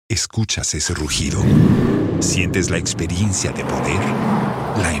¿Escuchas ese rugido? ¿Sientes la experiencia de poder?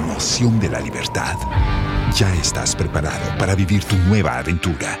 ¿La emoción de la libertad? Ya estás preparado para vivir tu nueva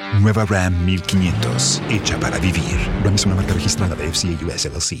aventura. Nueva Ram 1500, hecha para vivir. Ram es una marca registrada de FCA US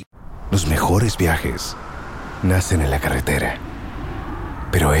LLC. Los mejores viajes nacen en la carretera,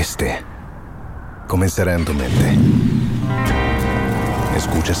 pero comenzará en tu mente.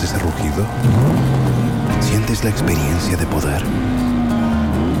 ¿Escuchas ese rugido? ¿Sientes la experiencia de poder?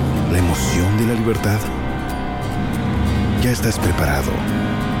 ¿La emoción de la libertad? Ya estás preparado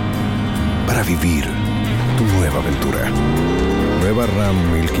para vivir tu nueva aventura. Nueva Ram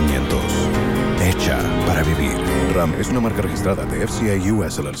 1500, hecha para vivir. Ram es una marca registrada de FCA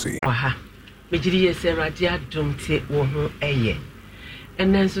US LLC. Aha, me diría ser radia dumte wohu eye.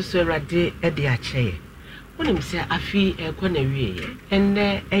 Enen so radi e de ache. Wonim se afi e kwa na wiye.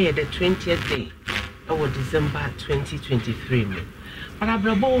 Enne eye the 20th day of December 2023 me. Para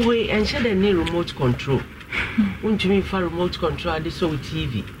brabo we enche the new remote control. Untumi for remote control ade so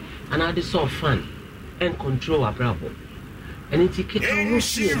TV and ade so fan and control abrabo. And it take no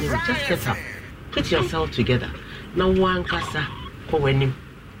see and just get up. Put yourself together. Now one kasa ko wenim.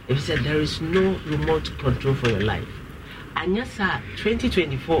 If you said there is no remote control for your life. And yes,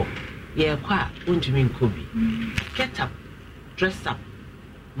 2024, yeah, kwa untumi nkobi. Get up, dress up,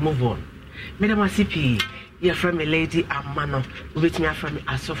 move on. Madam CP, you're from a lady Amano, with me from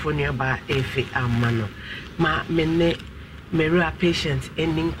a sophomore by Efe Amano. Ma mene Mera patient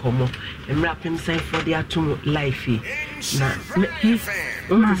ending como and wrap himself for the atom life. Na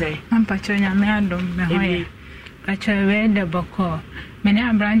what say? I'm patronia me adom me hoye. Pacho read the boko. Many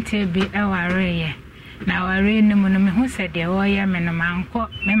abrante be our ray. Now I read no me who said the oya me no manko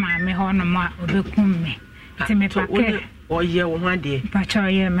me ma me ho no ma obekum me. Ti me pake oye one day. Pacho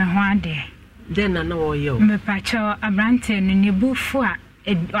ye me one day. Then I know you. Me pacho abrante ni bufu a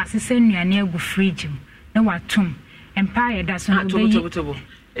asese nuane agu fridge na watum. Empire that's on the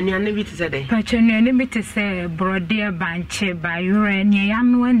and you are never to say, Paternity to say, Brodia Banche by Ura, near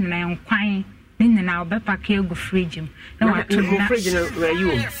Yamuan and Quine, in our Bepake go fridge. No, I took fridge where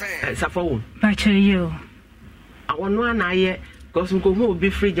you as a phone. Pater you. I want one I yet, because we go home be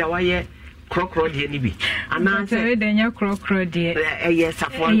fridge away, crock roddy and be. And I said, then your crock roddy, yes, a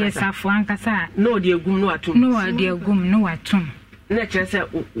Cassa. No, dear gum, no atum, no, dear gum, no atum. Nature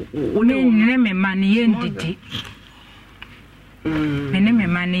said, name me money ended. My name is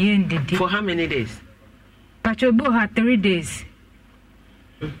money ended. For how many days? Pachobo had 3 days.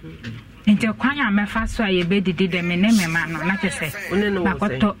 Into Quanya, my fast so I bedded them in name, man, not to say.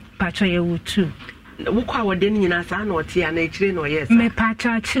 Pacho, Pacho, you would too. Look how then in a son or tea and a train or yes. Me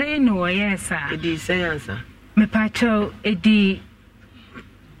Pacho train or yes, sir. It is answer. Me Pacho, it be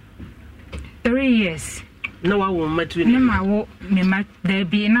 3 years. No, I won't met with him. I walk me, there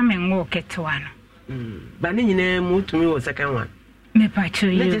be no man walk at one. But in name moved to me was second one. Me Pacho,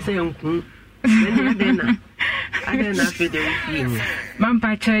 you say, Uncle. I don't know if you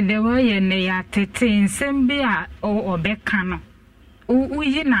Mampacho, the way and they are 13, Sembia or Beccano.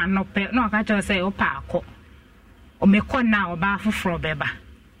 We no pet, no, I just say, O Paco. Or me con now bath for Beba.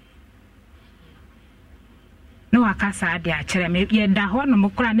 No, I can't say, dear, maybe yet the horn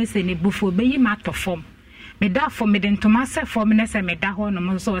of Mocranis in a buffo be matter form. Me da for me den to myself for me say me da ho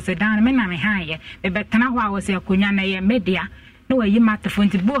no so se dan me na me haye me betana ho a wo se akunya na ye media no we matter for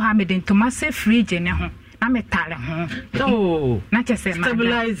nti bo ha me den to myself fridge ne ho na me tale ho oh na che se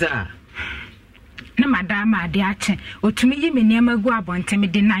stabilizer na madama ade ache otumi yi me niam agu abonte me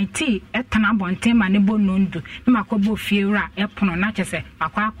de 90 etana abonte ma ne bo nondu na makobo fiewura epono na che se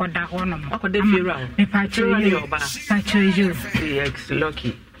akwa akoda ho no akoda fiewura me pa you ex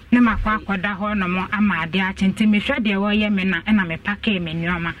lucky na makwa akoda ho no mo amade a chenti me hwede wo ye me na me pake me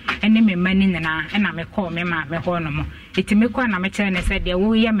nyoma ene me mani na na me call me ma me ho no mo eti me kwa na me chere ne se de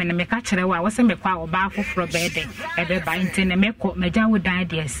wo ye me na me ka chere wa wo se me kwa wo ba afoforo bede ebe ba nti ne me ko me ja wo dan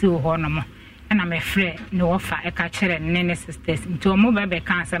de asi ho no mo na me frɛ ne wo fa e ka chere ne sisters nti o mo bebe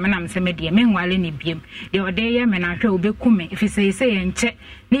kan se me na me se me de me nwale ne biem de o de ye me na hwɛ obekum ifi se ye nche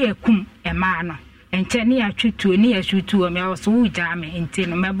ne ye kum e ma no enche ni atwutu ni ashutu me so uja me enti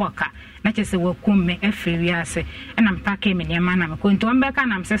no meboka na chese wakum me afri wiase na mpaka me nyama na me konto mbeka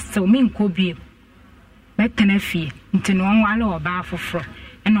na mse se me nkobie metena fie enti no nwale oba afoforo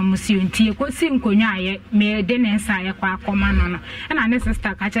eno musi enti ekosi nkonwa aye me de ne nsa aye kwa akoma no na ne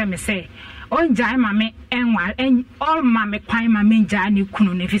sister ka cha me say onja ma me enwa all ma me kwan ma me nja ne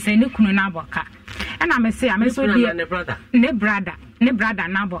kunu ne fise ne kunu na aboka na me say ameso die ne brother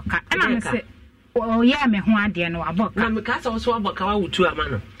na aboka na me say oh yeah me ho ade no aboka na me ka so aboka wa wutu ama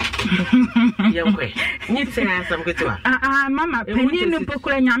no Yankwe. You say I some good to Mama, penny no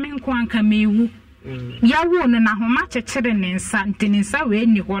pokura nyame nko anka mewu. Ya wo no na homa chechere ne nsa ntini nsa we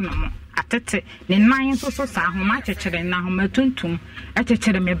ni ho no mo. Atete ne nan so sa homa chechere na homa tuntum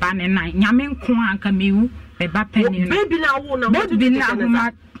chechere me ba ne nan nyame nko anka mewu me ba penny no. Baby na wo na baby na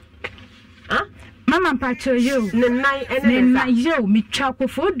homa. Mama mpacho yo ne nan yo mi twa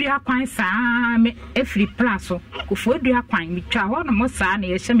kofodua kwan saa me efri plaso kofodua kwan mi twa ho no mo saa na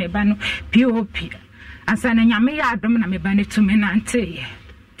ye hye me ba no pop asa na nyame ya adom na me ba ne tumi na nte ye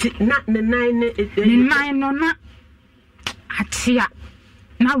na ne nan no na atia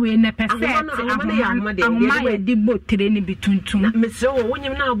na we ne pese ahoma ye di botre ni bituntum me se wo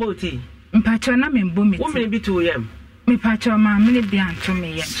wonyim na aboti mpacho na me mbo mi wo me bi to yam me pacho ma me bi anto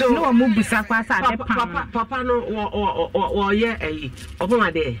me ye no mo busa kwa sa de papa no wo ye ayi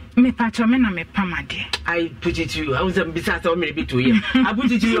obomade me pacho me na me pamade I put it to you I was bisa so me bi to yam I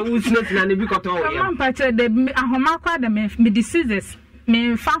put it to you who's not na bi koto wo yam pacho de ahoma kwa de me diseases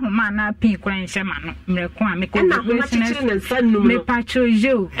me fa homa na pin kwa nhye ma no mreko a me ko na homa chichire na nsa num me pacho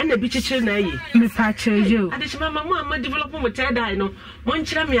yo na bi chichire na yi me pacho yo adishima mama ma develop mo tedai no mo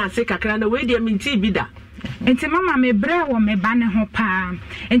nchira me ase kakra na we de me nti bi da enti mama me bre wo me ba ne ho pa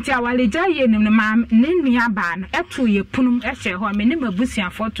enti awaleja ye nim ma ne nua ba no eto ye punum ehye ho me ne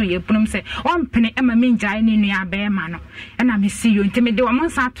mabusuafo to ye punum se ompene ema me njai ne nua ba ma no na me si yo enti me de wo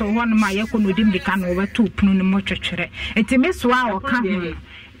monsa to ho no ma ye ko no dim dika no ba to punu no mo twetwere enti me so a wo ka ho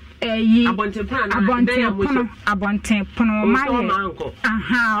yi abonten pono ma ye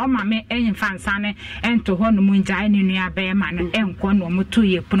aha o ma me enfansa ne ento ho no munjai ne nua ba ma no enko no mo to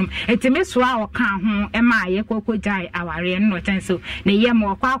ye punum etime so a o kan ho e ma ye kokojai aware no tenso ne yem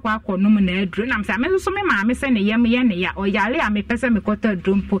o kwa no mu na aduru nam sa me so me ma me se ne yem ye ne ya o yale a me pese me kota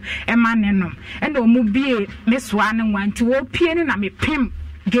adumpo e ma ne nom e na o mu bie me so ane wanti wo pie ne na me pem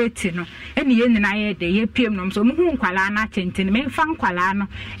gate no eni ye nyina ye de ye piem no so mu hu nkwala na chentene me fa nkwala no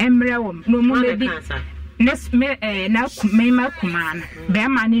emre wo no mu medi nes me na me ma kuma no be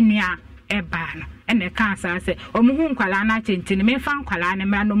ma ne nua e ba no ene ka asa se o mu hu nkwala na chentene me fa nkwala ne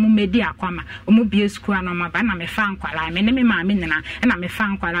mra no mu medi akwama o mu bie skua no ma ba na me fa nkwala me ne me ma me nyina na me fa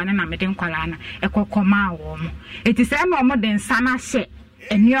nkwala ne na me de nkwala na ekokoma wo mo eti se no mo de nsa na hye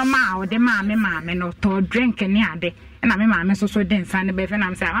enioma a o de ma me no to drink ne ade na me ma me so densa ne be fe na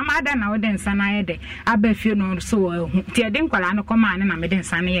me say mama ada na wo densa na ye de aba fie no so hu ti de nkwala no koma ne na me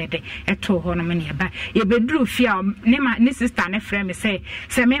densa ne ye de eto ho no me ne ba ye beduru fie ne sister ne frɛ me say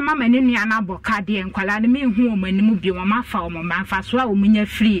se me mama ne nua na aboka de nkwala ne me hu o manimu bi o ma fa o ma fa so a o munya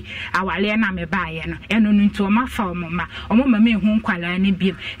free awale na me ba ye no eno no nti o ma fa o ma o ma me hu nkwala ne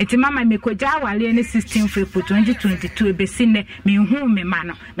bi eti mama me koja awale ne 16 free 2022 e be sine me hu me ma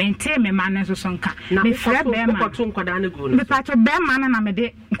no me nte me ma ne so nka me frɛ be ma me pato be mana na me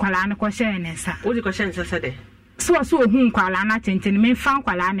de nkwala ne ko hye ne nsa wo di ko hye nsa de so hu nkwala na tenten me fa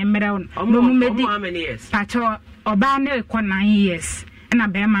nkwala ne mre no mu medi pato oba ne ko 9 years na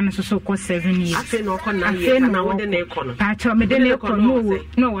be mana so ko 7 years afi no ko 9 years na wo de ne ko no pato me de ne ko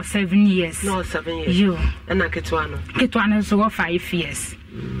no 7 years no 7 years yo na ketwa no so 5 years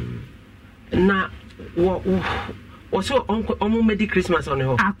na wo so omo medi Christmas on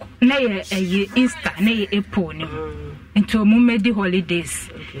ho na ye Easter na ye April ni into omo medi holidays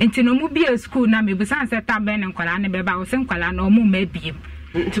into no mu bia school na me busan se tabe ne nkwala ne beba wo se nkwala na omo mabiem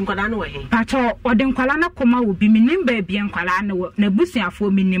into nkwala no he pacho ode nkwala na koma wo bi minim ba bia nkwala na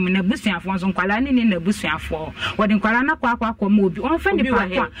busuafo minim na busuafo so nkwala ne na busuafo ode nkwala na kwa koma obi on fa ni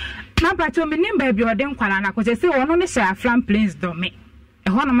pa na pacho minim ba bia ode nkwala na ko se wono ne sha Aflan Plains do me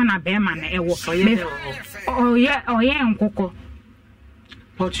hono mana be ma na ewo oye nkoko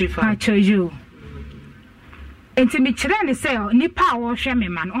poultry farm pacho you enti mi kire ne se nipa a wo hwe me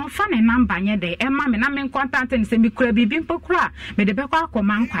ma no onfa ne number nye de e ma me na me contact ne se mi kura bibi mpokura me de be kwa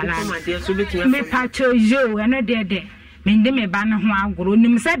akoma nkwala me pacho you eno de me ndi me ba ne ho agoro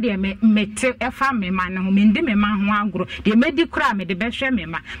nim se de me mete efa me ma ne ho me ndi me ma ho agoro de me di kura me de be hwe me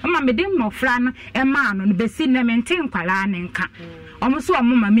ma mama me de mmofra no e ma no be si na me nte nkwala ne nka omo so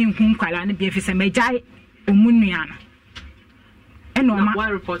omo ma me hu nkwala ne bi afisa majai omunua no eno ma wa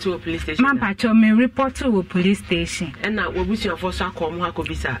report to police station man pacho me report to police station na wabusuafo so akom ha ko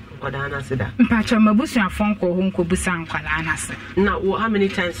bisa nkwala na seda pacho mabusuafo nko ho nko bisa nkwala na se na how many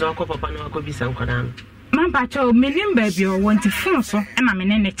times wa ko papa no ko bisa nkwala man pacho menim ba bi o want phone so na me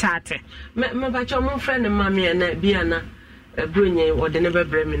ne chat me pacho mo friend ma me na bia na bronye wo de ne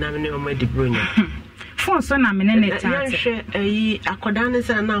bebre me na me ne o ma di bronye phone so na me ne chat yi akoda ne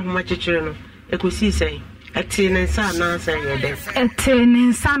se na ahoma chechire no ekosi sei eti ne nsa na nsa ye de eti ne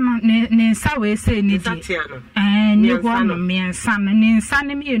nsa no ne nsa we se ni di and you want me and son and son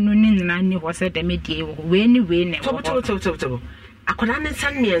me and you was at the media when you win. I could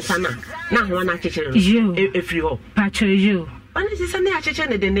understand me and son. Now, one I teach you if you patch you. When is this Sunday I teach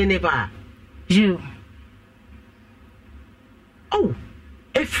in the neighbor? You. Oh,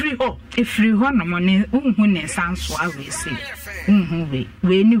 if you want money, who sounds so I will see.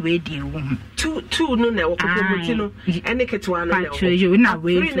 When you wait, you two no, now, and the Ketuana, you now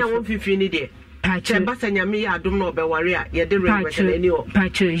wait. I won't feel needed. Patch and Bassania, me, I don't know about warrior, yet the ring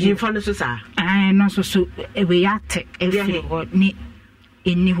patch you for the society. I am not so we act every what need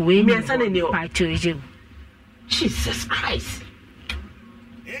in new way, me and son in your patch you. Jesus Christ.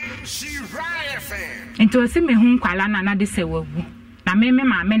 Into a semi home, Kalana, this say, well. Na me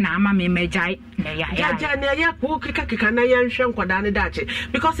na ama me mejai na ya po kika na ya nhwe nkwada ne dache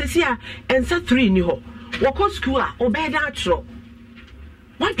because esi a ensa 3 ni ho wo school a obeda atro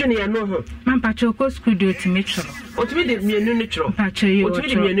wadwene ya no ho mampa cho school do timi tro otimi de mienu ni tro pacho yo otimi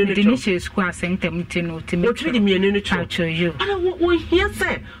de mienu ni tro de ni school asentem ti no otimi otimi de mienu ni tro pacho yo ala wo hia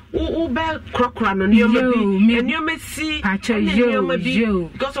se wo be krokra no ne ma si pacho yo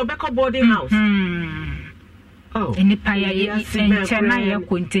because obeka boarding house oh any paya enchena ya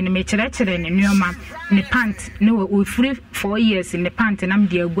continue me chere ne nyoma ne pant ne we free 4 years in the pant na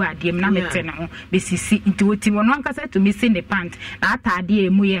mde agu adiem na mete ne ho besisi nti woti wono ankasa to me see ne pant na atade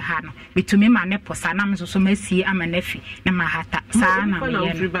emu ye ha no betumi ma ne posa na mso so masie amanafi na mahata saa na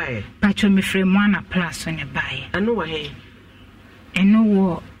me pacho me free mo na plus ne bae anu wa he enu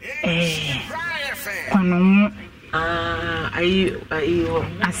wo kono ayi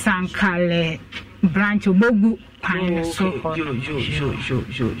asankale branch obogu pan so yo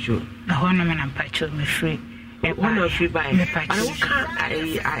na hono me na pacho me free one of free by me pacho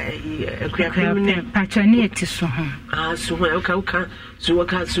I pacho ni etiso ho so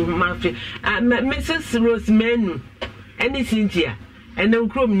uka so ma fe Mrs. Rosemenu any Cynthia and then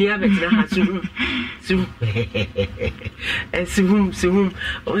chrome near better ha so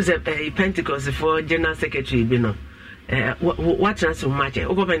was a Pentecost for General Secretary Bino. What transfer match?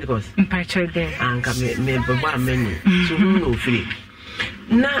 Ogo Pentecost. Patcho there. Anka me baba menu. So no free.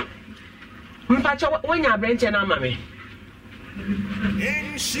 Na mpacho when you branch na mame.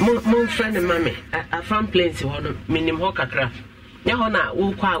 Mon friend mame. A from plains ho minim ho kakra. Nya ho na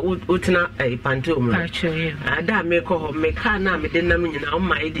wo kwa utina panto mu. Patcho you. Ada me ko ho me ka na me de nam nyina o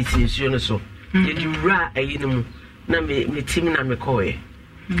ma edisi nsuo no so. Ye di wura ayinu mu. Na me tim na me ko e.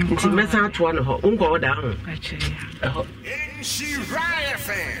 Nti mesa atwa no ho unko oda ho ache in she riot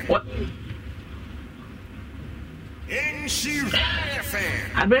fan what in she riot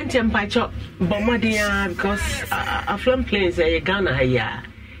fan abrante mpacho bomodia because a film planes Ghana haya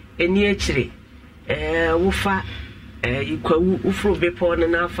eni akire wofa ikwawu ufro bepo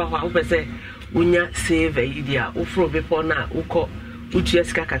na afa ho opese unya save idia ufro bepo na uko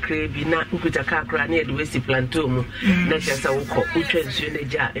uchiaska kakra bi na ukuta kakra na de wesi plantom na chesa wukọ utwensuo na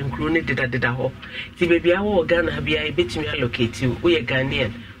ja enkru ne deda ho ti bebia wo Ghana bia ebetimi allocate wo ye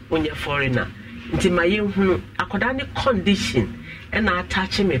Ghanaian onye foreigner nti maye hunu akoda ne condition and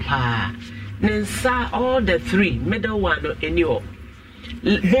attach me pa nensa all the 3 middle one any ho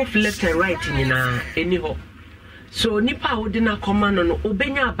both left and right ni na any ho so nipa wo de na command no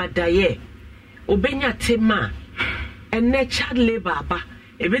obenya abadaye obenya tema.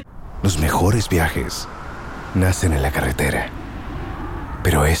 Los mejores viajes nacen en la carretera,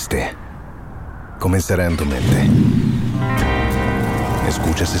 pero este comenzará en tu mente.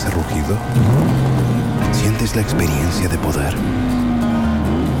 ¿Escuchas ese rugido? ¿Sientes la experiencia de poder?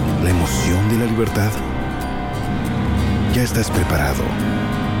 ¿La emoción de la libertad? Ya estás preparado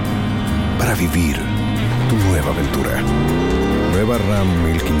para vivir tu nueva aventura. Nueva RAM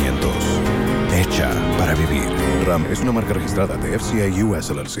 1500. Hecha para vivir. RAM es una marca registrada de FCI US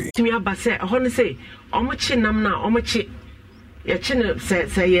LLC. Timi abase ho say omochi nam na omochi ya chine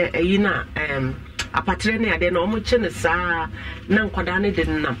say yina apatre na ade na omochi ne saa na nkwada ne de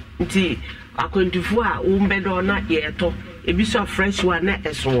nam nti akwantufu a umbedo na ye to ebiso fresh one na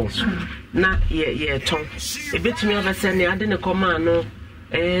eso na ye to ebetimi abase ne ade ne koma no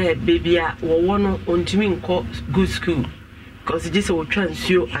baby a wo no ontimi nko good school because just wo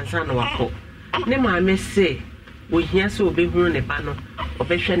transio ansa na wako ne ma me say we hear so be huru ne ba no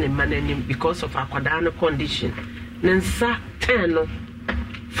obehwe ne ma nanim because of akwada no condition ne nsa 10 no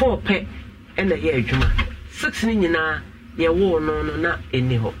 4 pe na ye adwuma 6 ni nyina ye wo no na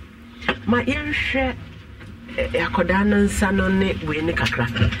eni ho ma yenhwe akwada no nsa no ne we ne kakra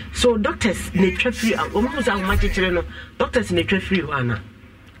so doctors ne twa free omuza ho ma kekere no doctors ne twa free ho ana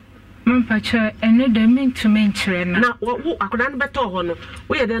Mampacho eno de mintu menkyere na wo akoda no beto ho no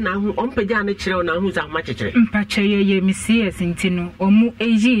wo ye de na hu ompagya ne kyerɛ na hu za ma kyekere mpacho ye misi esinti no omu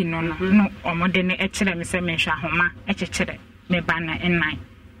eyi no no omode ne ekyerɛ me sɛ menhwa homa ekyekere me ba na ennan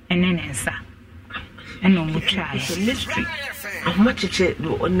ene ne nsa eno mu try mystery ahoma kyekere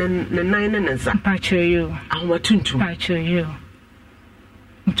ne nan ne nsa mpacho yo ahoma tuntum mpacho yo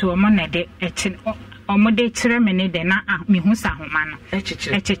nto omo na de ekyere omode kyerɛ me ne de na me hu sa homa no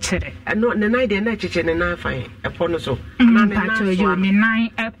ekyekere no ne nan de na ekyekere ne nan fan epo no so na ne nan yo ne nan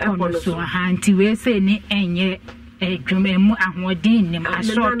epo no so ha nti we se ni enye edwuma mu ahoɔden nim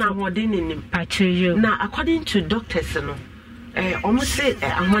asɔto na ahoɔden nim pacho yo na according to doctors no omo se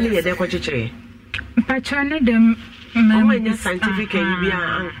ahoma ne ye de kwakyekere pacho ne dem omo scientific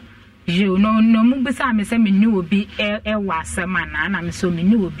bia yo no mu bisa me se me ni obi wa asema na me so me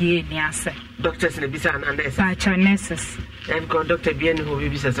ni obi eni ase doctors ne bisa na nurses pacho nurses go doctor bia ne obi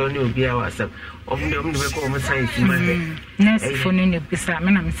bisa so ne obi wa asem omde be ko science man nurse for ne bisa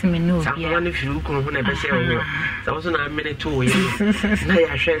me na me se me ni obi a na firu kun ho na be share ho so so na me ne to ye na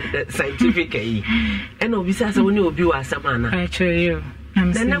ya hwe scientific yi and obi bisa so ne obi wa asema na pacho yo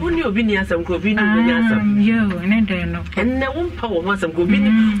then na woni obi ni asem ko obi ni obi asem yo ne de no and na won pa wo asem ko obi ni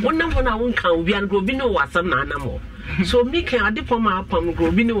wonam ho na won kan obi an ko obi ni wo asem na anam so me kan ade pom apam ko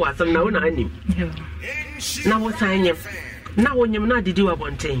obi ni wo asem na won anim na wo tanyem na wonyem na didi wa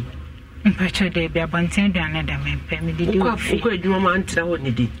bonten mpacho de bia bonten do na da me pe me didi wo ko adwuma ma ntra ho ne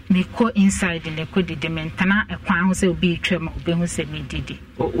di me ko inside ne ko didi mentana ekwan ho se obi twem obi ho se me didi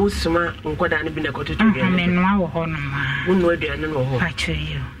o suma nkoda ne bi na kototo bi me no awo ho no ma wonu aduane no ho pacho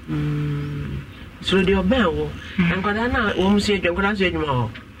yo so de oba wo nkoda na wo musu adwuma nkoda so adwuma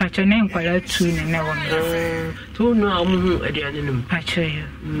ho pacho ne nkwala tu ne na wo me to no a wo hu aduane no pacho yo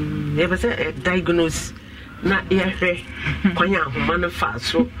e be se diagnose na ye hwe kwanya ahoma no fa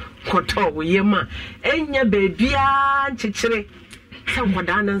so koto wo yema enya baabia nkyekere sa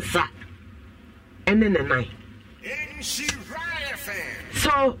nkoda na nsa ene ne nan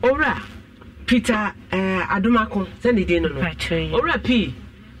so ora Peter Adomako send the no ora P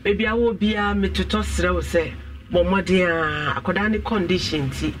baby awo bia metoto srew se bomode akoda ne condition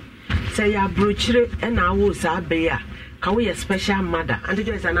ti say ya brochire na awo sa be ya ka we special mother and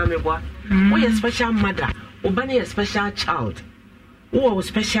you is na meboa we special mother obani a special child wo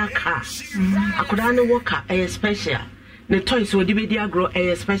special car akoda ne worker a special ne toys wo di be dia grow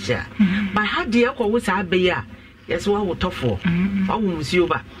a special but how dey ko wo sa be ya yes wa wo tofo wa wo musio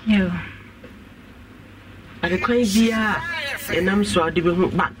ba yo ade kwan bia enam so ade be hu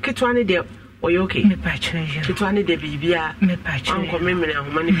ba ketwa ne de oyo okay me pacho yo ketwa ne de bibia me pacho anko memene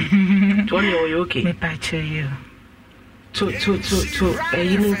ahoma ne bi to ne oyo okay me pacho yo to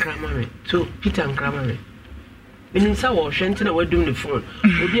yin kramare to Peter kramare menin sa wo hwente na wadum ne phone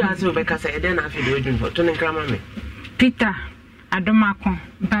obi ase obeka sa eden na afi de wadum for to ne kramare Peter Adomako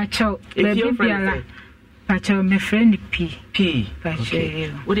pacho baby biala pacho me friend P pacho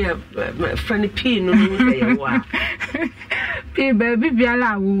yo wo de friend P no no say wa P baby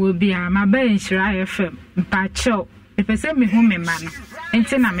biala wo bia ma ba nhyira FM pacho pese me hu me ma no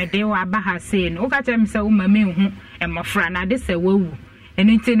enti na me de wa ba ha sei no uka tell me say wo ma me hu emofra na de se wawu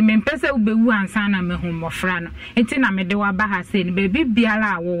enti enti me pese wo be wu ansa na me hu emofra no enti na me de wa ba ha sei no baby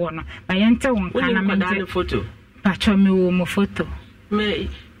biala wo no ba yente won kana me de photo pacho me wo mo photo me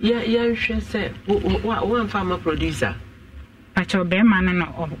ya hwe se wo amfa ma producer pacho be ma no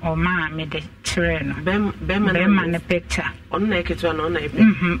o ma me de kire no be ma ne picture on na eketwa no na epe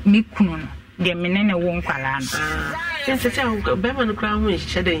mi kunu no de menene wo nkwala no sense se be ma no kra ho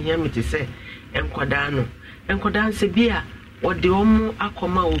nhye de hia meti se enkoda se bia ode omo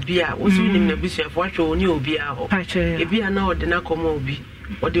akoma obi a wosu nim na busuafo ahwe oni obi a ho ebia na ode na akoma obi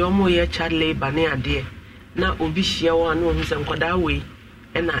ode omo ye child labor ne ade na obi hia wo na ohun se enkoda we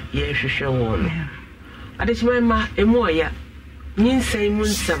na ye hwehwe wo no ade chima ma emu oya nyinsai mu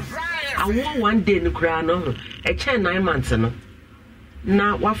nsam awo one day no kra no ho e chen 9 months no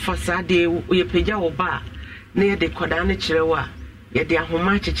na wafasa de ye pagya wo ba na ye de koda ne kirewa ye de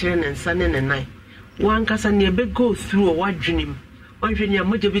ahoma kikire ne nsa ne ne nan wan kasa ne be go through wadwenim wanhwene a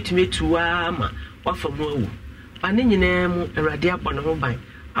moje bitime tuwa ma wafa mu awu ba ne nyina mu awrade abɔ ne ho ban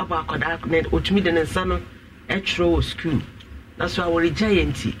abɔ akoda ne otumi de ne nsa no etro school na so awore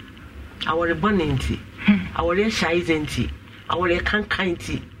giant awore bonenti awore shaizenti awore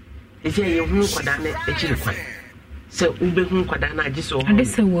kankanti eze ye hunu koda ne ekiri kwan se ube hu koda na agi so ho ade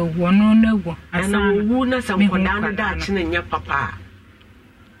se wo no na wo asa wo na sam koda na da chi ne nya papa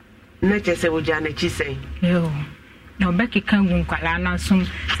na chese wo ja na chi sen yo no beki kan gun kwala na sum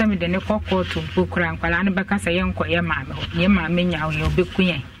se me de ne kokoto bokura kwala na beka se ye nko ye maame nya wo ye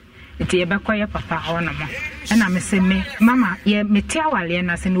obekunye nti ye bekoye papa ho no mo na me se me mama ye metia wale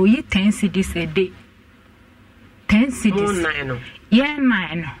na se no yi 10 cedis a day 10 cedis no ye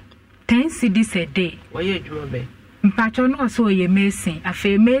 9 10 cedis a day oye adwuma be mpacho no so ye mesin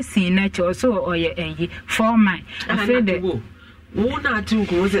afa mesin na che so oye eyi 4 man afa de wo na ati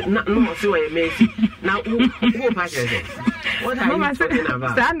ko se na no so oye mesin na wo pa je what are you talking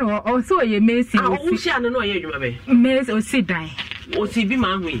about sa no so ye mesin wo sia no oye adwuma be mes o si dan o si bi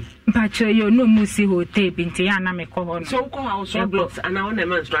ma hui mpacho yo no musi hotel bi nti ya na me ko ho no so ko house blocks and I want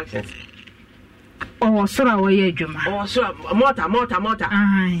them instructions o so ra wo ye adwuma o so mortar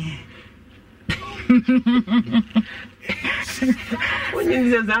when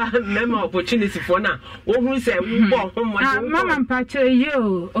you say that memo opportunity for now who say mama mpacho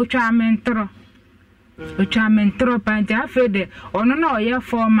yo o twa mentro panti afede ono na oye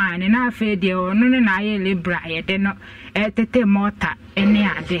foreman na afede ono na aye libra ye de no tete mota ene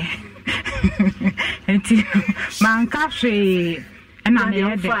ade enti manka hwe na me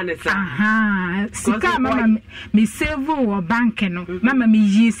yede sika mama mi save wo bank no mama mi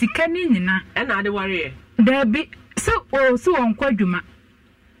yi sika ni nyina na ade ware Debi so on kwadwuma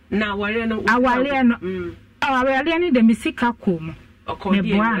na ware no awale no awale ni de misika komu me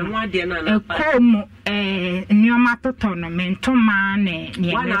boa komu nyoma toto no mentoma ne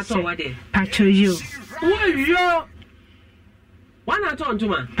wana to wade pacho yo wo wana to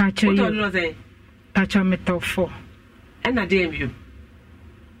ntuma pacho yo no say pacho metofo na dem you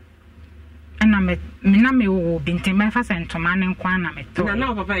na me wo binti me fa sentoma ne nkwa na meto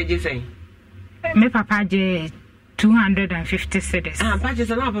na papa e je say me papa je 250 cedis papa je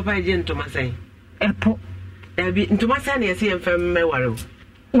na papa je ntoma say epo bi ntoma say na yesi emfam meware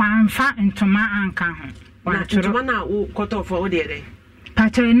wanfa ntoma anka ho ntoma na wo koto fo wo de dey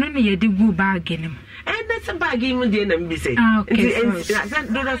pacho no ne yedi gu bag nim that's bag mu de na mbi say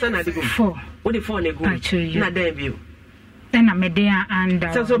do na say na de gu 4 wo de 4 na gu na dem bi na me de and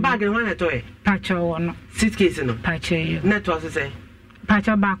so bag no na to e pacho wono suitcase no pacho yo na to say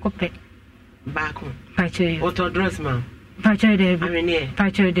pacho ba ko pe back on pacho yo auto dress man pacho David amene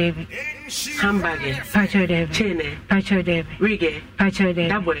pacho David handbag pacho David chain pacho David wig pacho David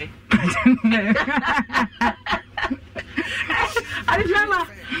double I remember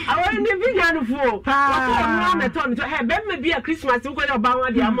I want to be young for what na turn to have be a Christmas we go ba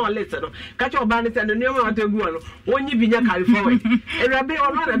wan dey am on list no catch your band and no want to go no wonyi bi nya carry forward e rabe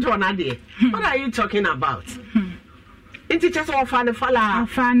on na turn na dey what are you talking about Inti chese wo fa ne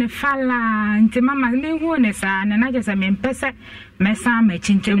fala nti mama me hu ne sa na je se me mpese me sa ma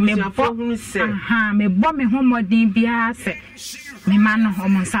chinchin me bo me bo me ho modin bia se me ma no ho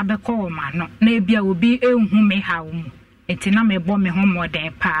mo sa be ko ma no na bia obi ehun me ha wo mu nti na me bo me ho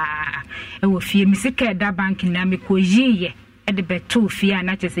modin pa e wo fie mi sika da bank na me ko yiye de beto fie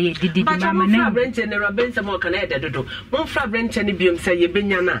na chese ye didi mama na branche ne roben se mo kana e dodo mon fra branche ne biom se ye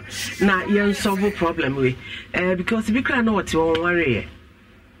benya na ye solve problem we because bi kra na what won ware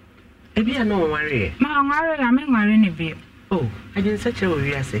e bia na won ware ma ware ya me ware ne bi oh I didn't search your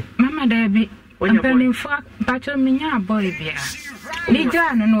wi ase mama da bi ompani fa pacho minya boy bia ni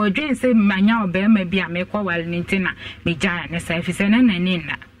ja no no odwen se manya oba ma bia me kwa wale ni ntina me ja ne sa fi se na nani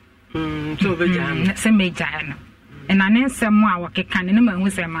na so be ja se me ja no na nensem a wakeka ne ma hu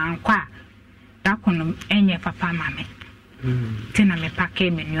se mankwa da kono enye papa mame tina me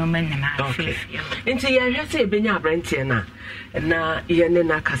pake me nyoma nyina afi nti ya hwe se benya abrantie na ye ne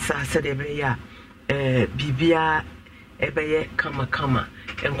na kasa se de be ya bibia ebeye kama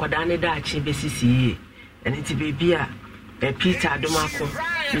enkwada ne da achi besisi nti bibia Peter Adomako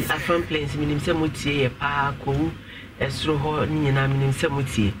Afan Plains minim se mutie ye pa ko esro ho nyina minim se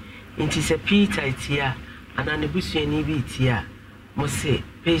mutie nti se Peter itia anane busuani bi tia mo se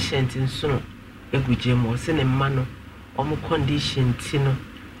patient nso eguje mo se ne mma no omo condition ti no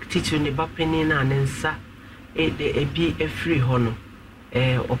titi ne bapeni na anensa ebi efri ho no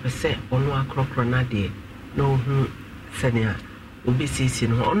opese ono akrokro na de no hu senia obi sisi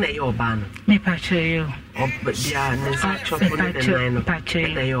no ona ye oba no me pacho yo dia ne sa chopo ne nine no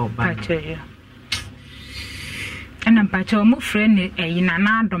na ye oba pacho ana pacho mo friend eyina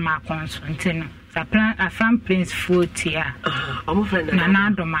na adom akonso ntino Afran Prince Fotia. I'm friend na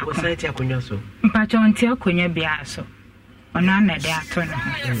adom akon. Society akonya so. Mpacho nti akonya bia so. Ona na de ato no.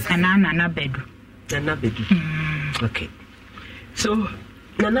 Na bedu. Na bedu. Okay. So,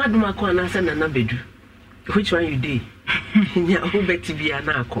 na adom akon na say na bedu. Which one you dey? Nya who beti bia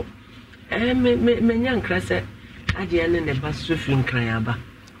na akọ. Me nya nkra se ade ane ne ba so fi nkran aba.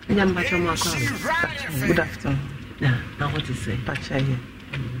 Nya mpacho mo akọ. Good afternoon. Now what to say?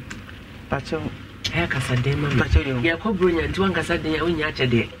 Pacho. Casadema, Yacobunya, and one Casadia, when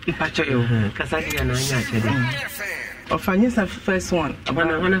Yachade, Pacho, Casadia, and Yachade. Of Fanny's first one, one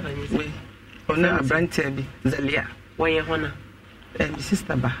of them. Honor a brand tabby, Zelia. Why your honor? And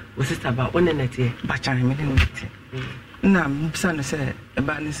sister Ba, was sister Ba, one in a tea, but I mean, now, son said,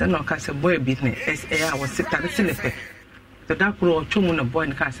 about the son of Casa boy business, as I was sitting at the cylinder. The dark road, Chumuna boy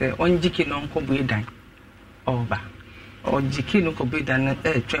and Casa, on Jikin on Kobe dine. Over. Or Jikin Kobe dine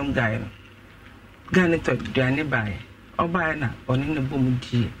a tram guy. Garnet of Danny by. Or by now, or in the boom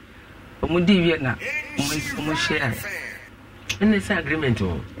G. Omudiviana, Mushare. And this agreement.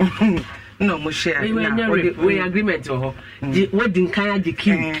 No, Mushare. We agreement. What didn't Kaya the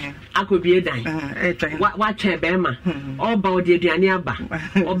king? I could be a dime. Watch her Bema. Or Baudia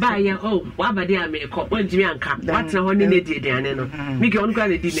Dianiaba. Or by your own. What about the America? When Jianka? What's a honey lady, Diana? Make your own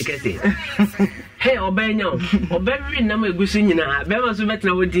quality. Hey, or Benyo. Or Berry number Gusinina. Bema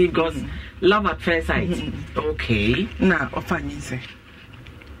Sumetna would because love at first sight. Okay. Now, or funny say.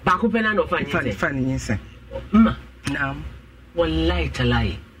 Bakupena no funny say. Now, one light a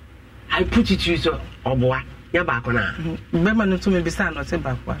lie. I put it to you so, or boy, your back on her. Remember not to me beside or say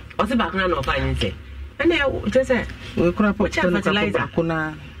backward. Or the back on fine say. And there, just say, we'll crop up fertilizer.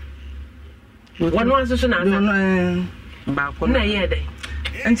 One was so now, back on a year day.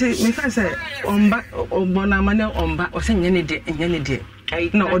 And say, if I say, on back or bonamana on back or sing any day,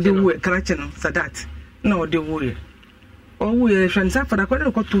 no, the word, Kratchen, so that, no, the word. Oh, we are transferred for a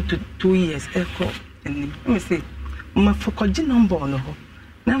 2 years, echo. And let me say, my focus number on the whole.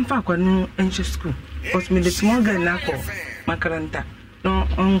 Nam fa kwa no enche school because me the small girl na ko makaranta no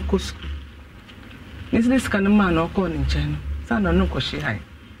onko school this kind of man no ko ni nchen sa no ko shi hai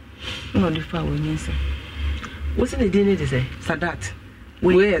no di fa we nyin se what's the day need say Sadat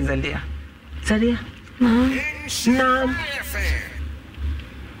we Zalia Nam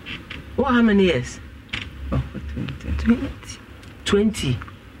what how many years 20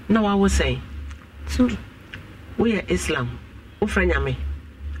 no I was saying 2 we are Islam ufranyame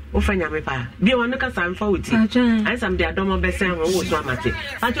Ufanya pa. Be one ka san fa wuti. I sam de adomo be sen wo so amate.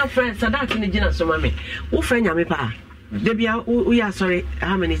 But your friend so that ni gina so mame. Ufanya me pa. De bia we are sorry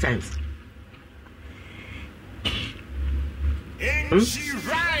how many times?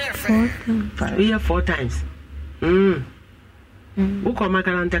 4 times. We are 4 times. Who come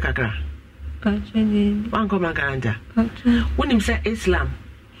makaranta kakra? Wan come makaranta. When him say Islam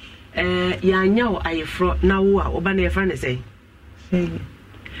ya nyawo ayefro na wo a oba na yefra ne say.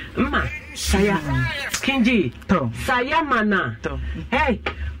 Ma saya kinji to saya mana to hey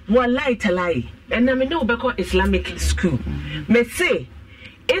wallahi talai and I know because Islamic school me say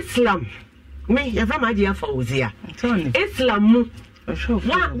Islam me ever ma dia for uzia Islam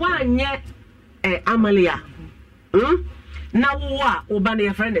wa nye amalia na wa oba na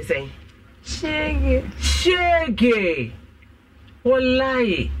yefra ne say shege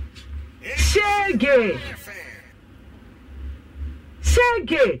wallahi shege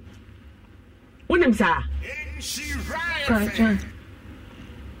Shege. Unim sa.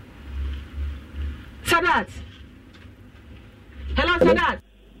 Sadat. Hello, Sadat.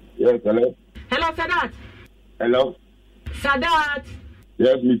 Yes, hello. Hello, Sadat. Hello. Sadat.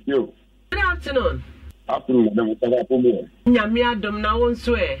 Yes, Miss you. Good afternoon. Afternoon, Madam Sadat. Nyamia dom na won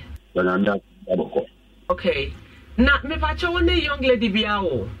swear. Okay. Na me pacho one young lady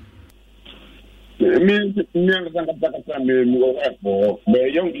biawo. Me understand me wife for the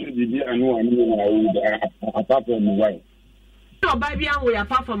young lady I know apart from my wife. No, baby, I'm way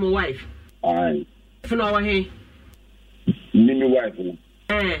apart from my wife. Aye. For no way. Me wife. Me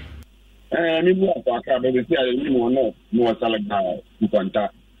wife. I can't be say I no salad na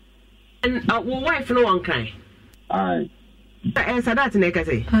contact. And wife no one kind. Aye. So that's ne ka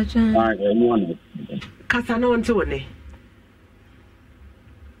say. Aye, no one. Kasa no one to ne.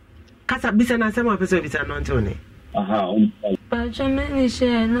 Kasa bisa na sama pese bisa no nto ne. Aha. But Germany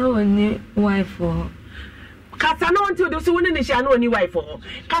share no one wife for. Kasa no nto do so woni ne share no ni wife for.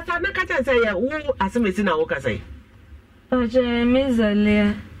 Kasa na kasa say wo asemesi na wo kasa. But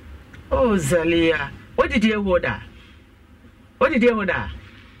Zalia. Oh Zalia. What did you hold her? What did you hold her?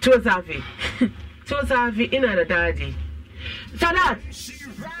 To Safi in the daddy. Sadat.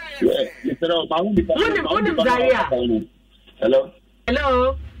 Yeah, you said Unim Zalia. Hello.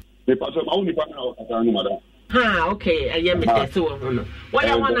 Hello. The pastor ma uni pa na kasa no madam. Ha, okay. I am the so no. Why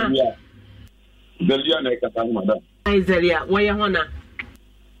you wanna? Zalia na kasa no madam. Zalia, why you wanna?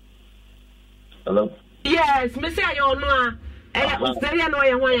 Hello. Yes, me say you know. Zalia no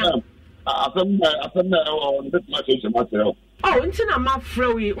you wanna. Asem na on this message matter. Oh, untina ma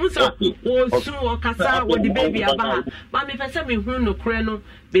frowi. Unsa wo su o kasa wo the baby aba. Ma me pese me hu no kure no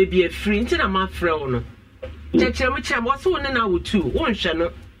baby e free. Untina ma frow no. Chechere mu chem wo so ne na wo tu. Wo nhwe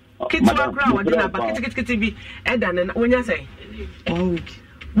no. Kitwa gra wo de na ba kiti bi e da na wonya say 1 week.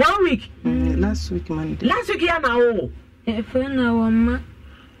 1 week. Last week Monday. Last week ya na wo. E fe na wo ma.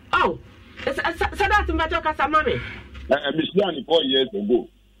 Oh. That matter kasa mami. Michigan 4 years ago.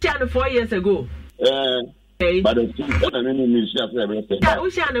 4 years ago. But the two Michigan everything. Yeah,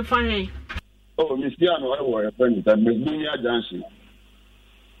 who's on fine? Oh, Michigan, I was a friend that Michigan Jansi.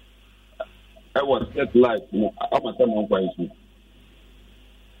 I was set life. I'm a son of Christ.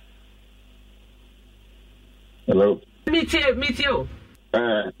 Hello. Meet you.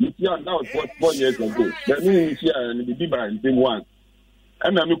 Michigan, that was 4 years ago. The Michigan and the Biba in thing one.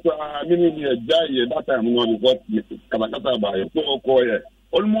 And I'm meaning a giant that time on what Kalakata by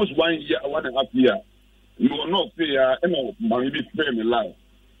almost 1 year, 1.5 years. You will not say, maybe spare me life.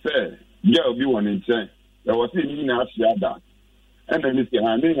 Say, girl, be one in 10. There was in Asiada. And then Mr.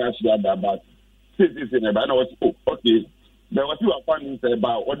 Handing Asiada, but this in about okay. There was 2 appointments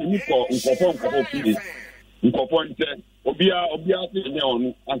about what you call Uncophone, Obia,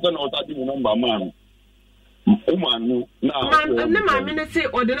 and then also the number man. Woman, now, I'm say,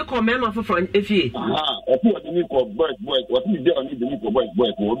 or the call member for front if he. Or who are the Nico boys, what we do need the Nico boys,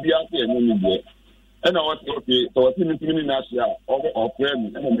 will be out there, and I was okay, so I think in Asia, or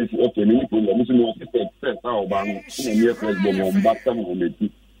friend, and this okay, Nico, Mr. Sister, how about near president, back some of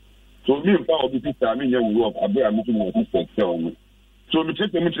it. So, me and Paul, this time, young work, I bear meeting my sister, tell me. So, we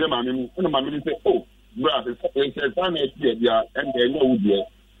take the Mitchell, and my minister, oh, brother, it's a time here, and they know there,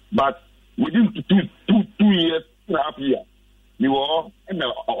 but. Within two years, 2.5 years, we were all in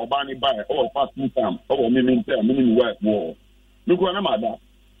the Obani by all fasting time, or meaning wife war. Look what I'm at that.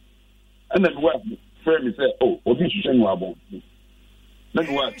 And then wife friend me say, oh, this is you about.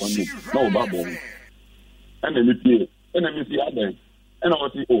 Then wife on me, no bubble. And then we see, and then we see other. And I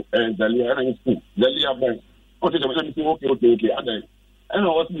was say, oh, Zalia, and I school. Zalia bank. Let me say, okay, other. And I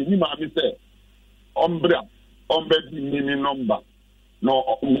was saying, me say, Ombre, the number.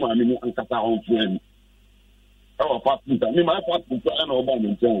 No, I mean, I'm cut out friend. Our fasting time. Me, my fasting time, and over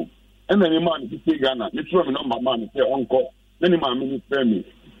me, and then the man, he say, Ghana, you throw me number man, say, uncle, then the man, me, friend me,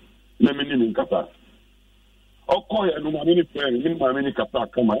 let me in Qatar. Oh, call you, no, my mini friend, me, my mini Qatar,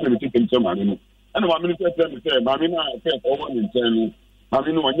 come on, let me take him some money. And my mini friend say, Mammy, I said, oh, 1 in 10.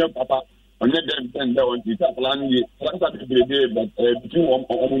 Mammy, no, on your papa, on your damn 10, that one, you tap land, you can't have the day, but between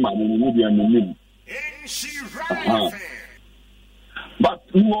one man and the medium and me. But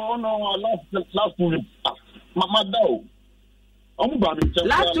you all know last 2 weeks. Mama Dow.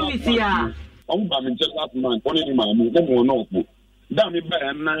 Last 2 weeks, yeah. I'm coming just last month. Only my move. No more. Damn it,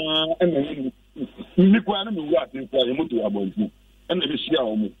 and then you require me what you want to about you. And then share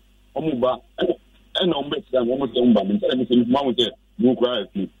on Omuba and on best than almost and say, Mount, you cry.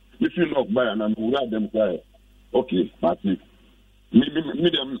 If you knock by and we have them cry. Okay, that's it. Maybe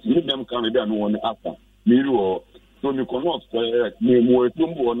them can be done one after. Me or. So you cannot say more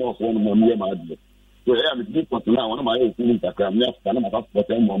or not one more mad. So I am different now. One of my things that I'm not going to passport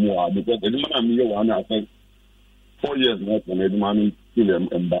more because the man I'm here, I think 4 years now, and the money still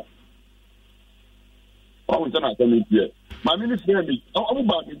and back. I was not telling you. My minister, I'm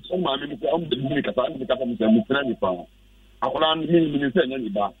about it. So my minister, I'm the minister, I'm the minister. I want to minister any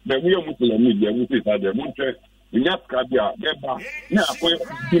back. Then we are Muslim media, we say that they're in that cabia, get back. Now, for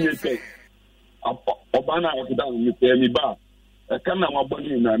Obana was down me back. I can't have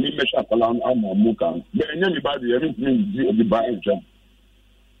body in a measure around Amukan. But anybody, everything is the buy jump.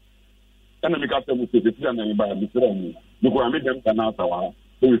 And I make after we say the plan and buy the friend. Because I made them can out our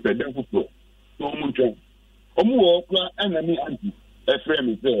so we said them for so much. Omu enemy anti. A friend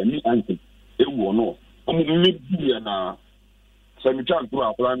is there, me anti. It will know. Maybe na so we try to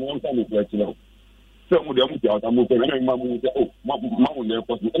our plan one time is like now. So we don't out I'm okay and mama say oh mama there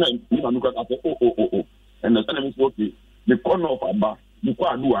for and you look at say oh and the enemy is okay. The corner of Aba, the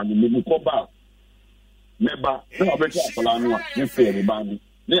Quadu and the Mukoba. Never, no, better Polano, you say the band.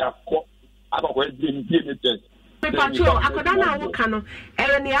 They are caught. I got where they did the test. Patrol, I could not know Cano,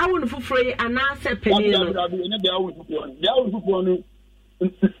 and the hour for free, and I said, Penny. Last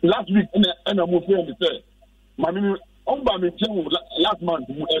week, and I'm afraid to say, my name last month,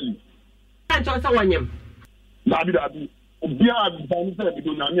 early. I told someone. Nabi. Okay,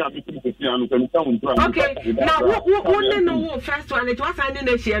 now who know first one? It was signing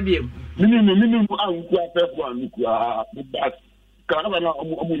a share view. Minimum, first one. But Canada, and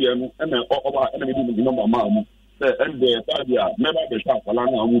over enemy number, and the Tadia, never the shop,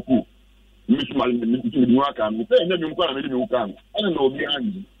 Alana, Miss Malin, you can say, never you can. I don't know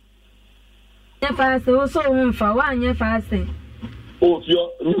behind you. If I say, so for 1 year fasting. Oh,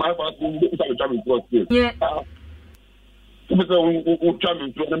 my fasting, traveling to us. Yeah. No,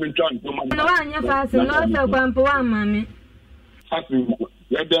 one year fasting, not so one, mammy.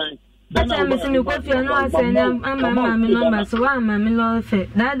 That's why I'm missing coffee and I say, I'm my mammy number, so one mammy love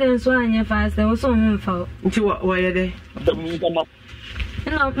it. That is 1 year fasting, was so home for. Why are they?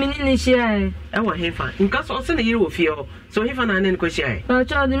 No, meaning share. I want him fine. Because also the year of you, so he found an inquiry.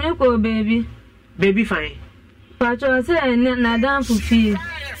 But you're the milk, baby. Baby fine. But you're saying, not down for fear.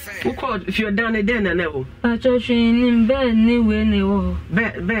 Who called if you're down a den and never? But you're in bed, no way, no.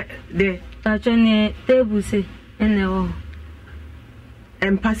 Bet, there. But you're near table, say, and no.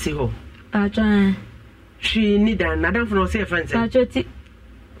 And passive. But you're. She need another for say friends. But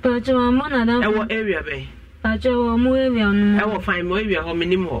you're more than our area, bay. But you're more area. I will find more area how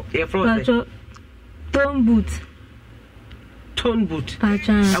many more. But you're tone boot. Tone boot.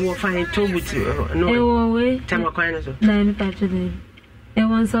 I will find tone boot. No way. Time of kindness. Then, Patrick. I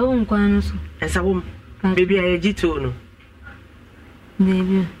want some quanos. As a woman, baby, I get to know.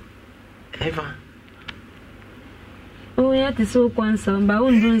 Baby. Ever. Oh, yet is so quansome, but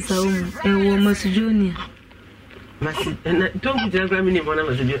won't do so. A woman, Junior. Don't be the mini one of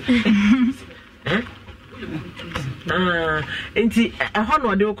us. Ain't he a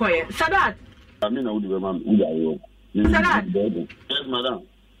honor do quiet? Sadat. I mean, I would remember. Sadat. Yes, madam.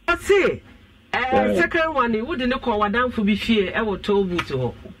 What's it? Second one, you wouldn't call what down for be fear. I will told you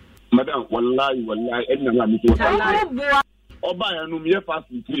to. Madam, one lie, and I'm Oba and me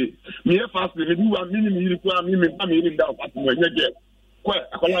fast me fast me do a minimum require me in down fast when you get quite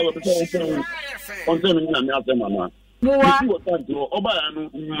a collaboration on sending me after mamma. Oba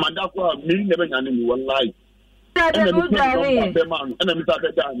and Madakwa me never knew one lie. And I'm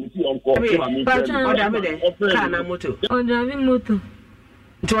started down, you see, uncle. On driving motor.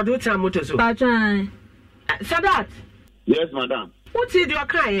 To do some motor. Sadat. Yes, madam. What's it your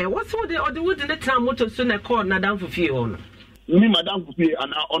kind? What's what the wood in the town motor sooner called Nadam for fear? Me, madam, for fear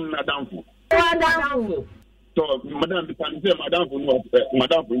and on Nadam for. So, madam, you can say madam for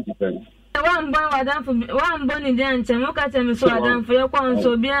madam for instance. One bonny dance and look at him so I don't feel one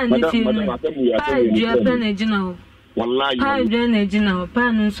so behind the film. You drainage now. I drainage now,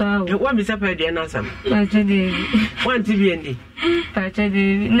 pan so. It won't be separated and awesome. Want to be in the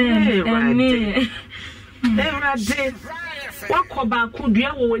Paternity. Never did. What about could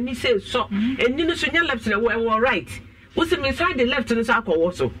you when he says so? And you know, so you left were right. What's the inside the left in the circle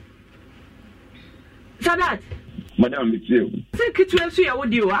also? So that. Madam, it's you. Take it to see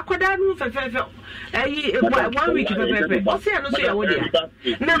what you are. Could I move for 1 week? What's the answer? What you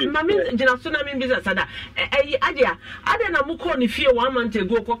now, Mammy, Janasuna mean business. Adia, I don't know Mukoni fear 1 month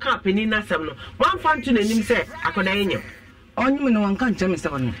ago, cock up in Nassam. One fountain and him say, I could aim. On you, one can't tell me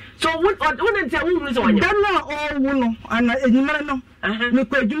so. So, what wouldn't tell women on you? All woman, and you know, me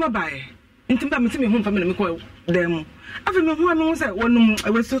quite you buy. Into me home family, me call them. After me, one was at one, I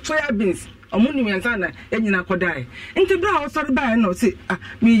was so soya beans. Amuni and Sana, and you could die. Into brow, sorry, by no say,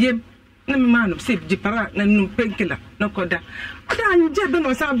 me, yem, no man of safe, Jipara, no painkiller, no coda. But I just don't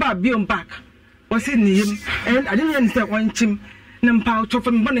know some bad beyond back. Was in him, and I didn't understand one chim, Nampow,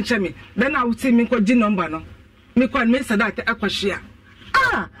 from Bonichemi. Then I would see me called Ginombano. Me call me Sadat Aquashia.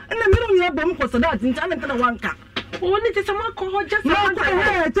 And the middle of your bomb was Sadat in Talent one car. Only to someone called just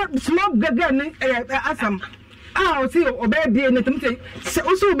small gagan, Assam. Ah, see, obey dear, and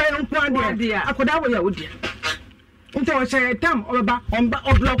also obey on one dear. I could have your dear. Into a share tam or block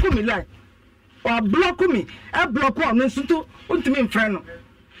me like or block me. I block one, and so to me, friend.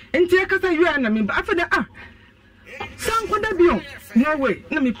 And take us a year and I mean, after that, some could have been no way.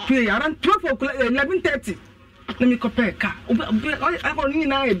 Let me pay around 12 o'clock, 11:30. Let me compare car. I only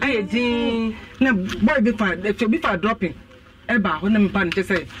know a day. Now, boy, before dropping. Eba, when I'm planning to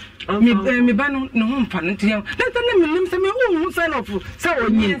say, me ban no home fan to you. Let them say, oh, sign off. So,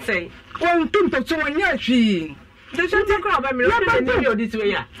 you say, one tump so one year she. There's a crowd by me this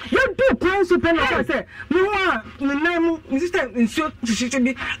way. You do plans to pen. I say, no, my name, Mr. Insure, she should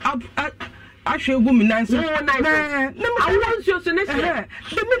be up. I shall go me nice. No, I want you to next year.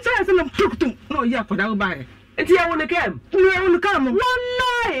 The mitzvah and talk to no, yeah, for that buy. And here I want to come. We want to come. One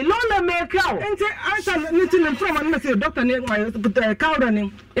night, Lola make out. And I shall listen from and say, Doctor, put a cow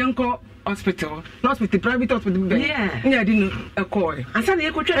running, Uncle Hospital, hospital, private hospital. Yeah, I didn't a call. I said, I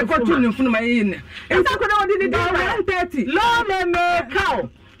could try to continue from my inn. And I could order the 1:30. Lola make cow.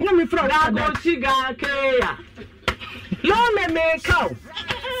 Let me from that cigar. Lola make cow.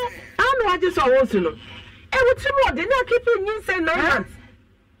 I know I just saw also. I would say more than I keep in you say no.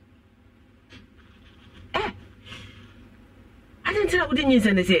 Intina wouldn't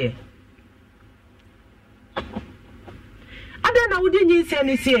send say. I don't know, wouldn't you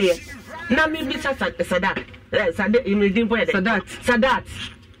send say? Now, maybe Sadat. Sadat.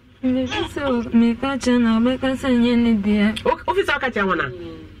 So, me catch an make us any dear. Officer catch a one.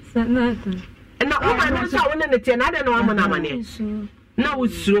 Sadat. And now, I don't know when the 10, I don't know how many. Now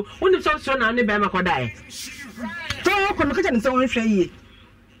it's true. When it's also on the Bama could die. So, come look at so say.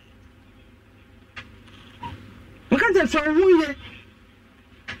 We can't tell so who ye.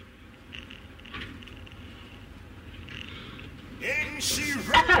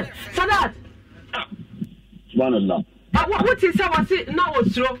 Sadat. Subhanallah. What is our say now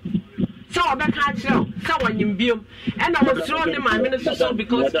was true? So I can't tell. So when you beam, and I was throwing in my minister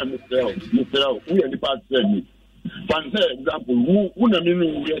because Mr. We are the past me. For example, who na mean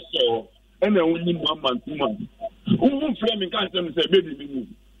we saw, and then we need 1 month, 2 months. Who framing can't say baby.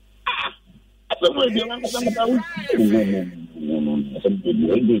 Somewhere that's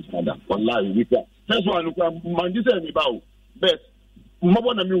why man this is about best.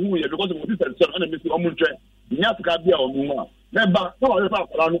 Mabo na me hu ye because of this and me see omuntre. Nya fuka bia omunwa. Neba, no I fa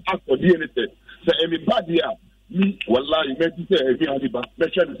for ask for DNA test. Say me bad here. Me wallahi me say me aniba. Me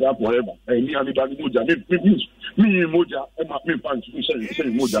share this up forever. Me aniba ni moja. Me moja. Me fan say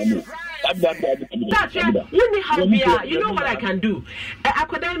moja mo. You need help here. You know what I can do? I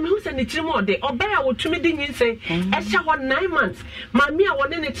could have me send it more day. Or bear would to me didn't say extra 9 months. Mammy, I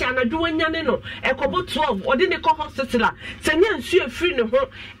want any channel doing yanino. A couple 12 or didn't call hospital. Send you and see a free no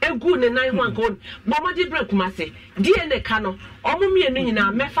a good and 9 1 code. Mama did break my say DNA cano. Or me and me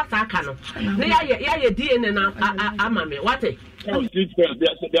now, Mefasa cano. They are DNA. Mammy, what it? They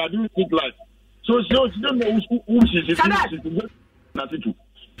are doing it like so she don't know who she is. Nothing to.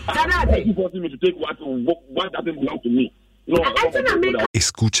 Me to take what doesn't belong to me. No,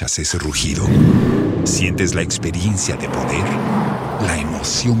 ¿Escuchas ese rugido? ¿Sientes la experiencia de poder? ¿La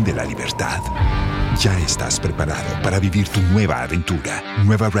emoción de la libertad? Ya estás preparado para vivir tu nueva aventura.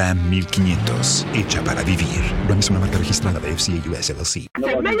 Nueva Ram 1500, hecha para vivir. Ram es una marca registrada de FCA US LLC.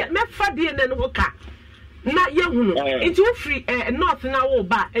 Na yehunu into free north na wo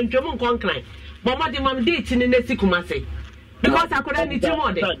ba entwem nkonkran bo ma de mam date ni nesi kumase because akoda ni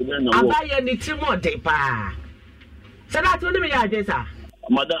timode abaye ni timode pa so that one me ya jesa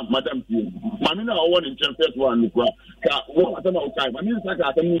madam mami na owo ni first one nikwa ka wo atama o kai mami saka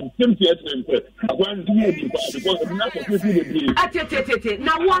atama same thing say akwa nti e bi because na for people dey be atete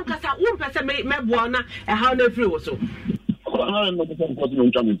na wo ankasa wo mpese me bo na e how na free wo so and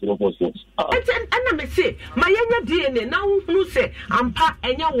I say, my young DNA now who say, I'm part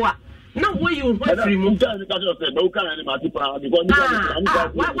and yawa. Now, where you went through,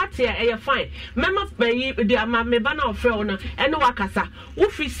 what's here? You're fine. Mamma, dear mamma, banner of Frona, and no Wakasa, who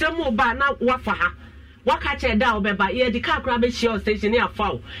is some more by now, Wafaha. Wakacha down by the car crab shell station near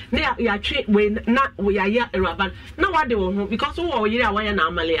foul. Near your tree when not we are yet a rabban. No, I do because all year I am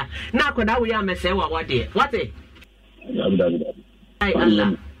Amalia. Now could I we are Messewa, what dear? What it?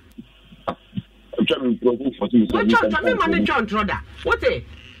 Allah. What eh?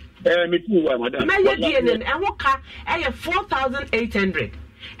 Me too, madam. And what car? 4,800.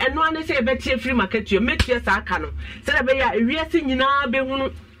 And one say better free market you make yes I can. So that be a reason you know be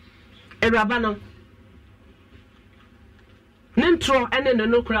a rabano. Nintro and then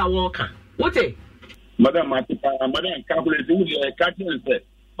no crowd walker. What eh? Madam, calculate the catching set.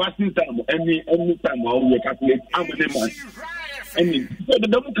 Fasting time, any time we calculate how many months. Any so the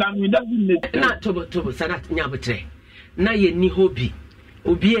double can doesn't make not to Sadat Nyabutre. Na ye ni hobby.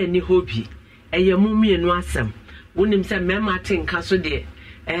 Obi e ni hobby. Eye mummy no asem. Wonim se mema tin kaso de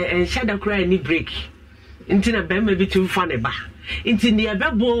en shada cry ni break. Inti na bema bi tum fa ne ba. Inti ne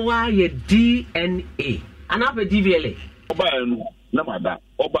ebebo wa ye DNA. Ana pe DVLA. Oba enu na mada.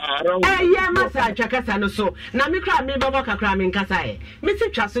 Oba around yeah masa twakasa no so. Na me kra me baba kakra me nkasa e. Me se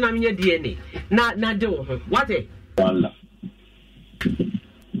twa so na me DNA. Na de wo ho. What eh? Wala.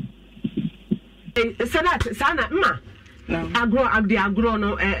 Sadat sana ma agro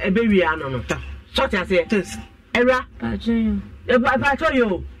no ebewi ano no so tia say era pacho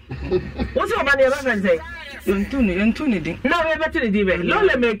yo what's your money about say Yentuni din na we better di be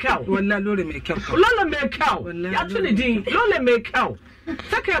lole make out wala lole make out ya tuni din lole make out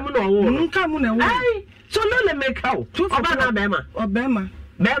saka mu no wo nka mu na wo ai so lole make out oba na bema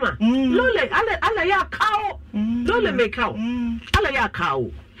lole ala ya kao lole make out ala ya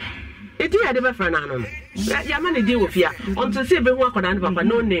kao eti ya de be fra na no ya man dey wo fia until say be hu akoda no papa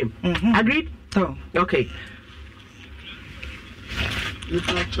no name agreed oh okay you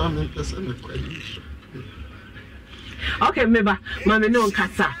can't tell me person Okay, meba, mama no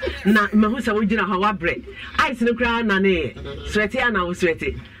kasa. Na mahusa wujina hawa bread. Ice no kra na ne. Sweaty ana wo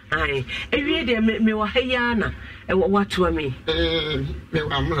sweaty. Ai. Ewie de me wa haya na. What to me? Me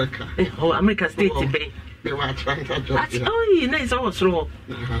wa America. Oh, America State be. Me wa Atlanta Georgia. Oh, nice also.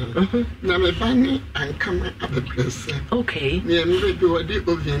 Na me bani and come at the place. Okay. Me me be what the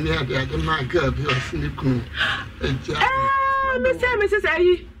oven near the my girl be was in the crew. Mrs.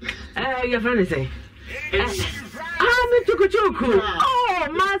 Ayi. Your friend is saying. Me chuku. Oh,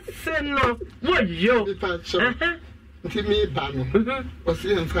 Maseno. What you? Me bano. Was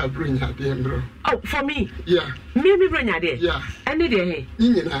in for bring her the Oh, for me? Yeah. Me bring her there? Yeah. Any day.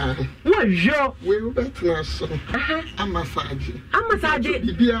 What you? We will bet us. I'm massage.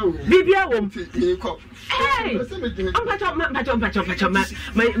 Bibia won't hey! I'm patch.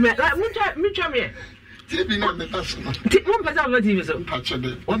 TV na me passion. One person of TV so. Patch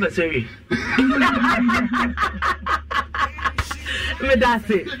it. What be sorry. Me that's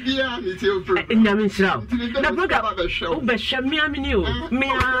it. Bibia ni te o program. Nyame nshira. Na program o be hwe me amini o. Me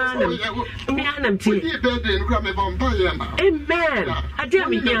anam ti. We birthday nkura me bomba ye ma. Amen. Ade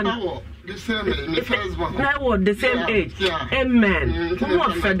me hian. The same in the first one. Now the same age. Yeah. Amen.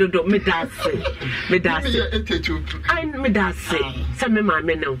 What fedo me that's it. Me that's it. I me that's it. Some me ma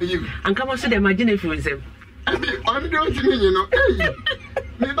me now. And come on so imagine if you say I'm going to you know. Hey.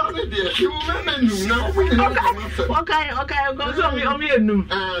 Me ba me there. You remember me now. Okay. Go so me enum.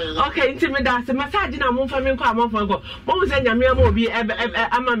 Okay, inti me that's massage na mo fa me kwa mo fa go. Mo say nyame am obi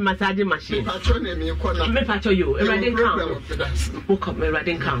ama massage machine. Me patcho you. Ready count. Who come me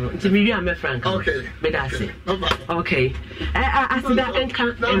ready count. Inti me wi am frank. Okay. Me that's it. Okay. I see that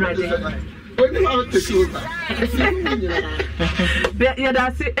encan ready. Yeah,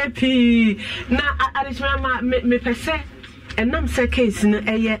 that's it. Epi. Na adishma me pese. Enam se case na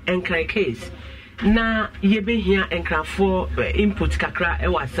eye enkran case. Na ye be hia enkran for input kakra e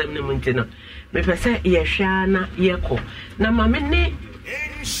wa asem ne munti no. Me pese ye hwa na ye ko. Na ma me ne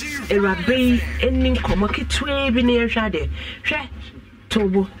erabe enin komo ketwe bi na ye hwa de. Hwe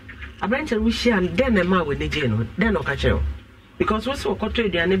tobo. Abranche we share den na ma we ne je no. Den o ka kire. Because what's what got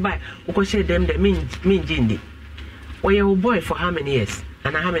trade and buy, we share them the mean jindi. Or your boy for how many years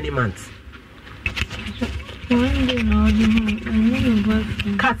and how many months?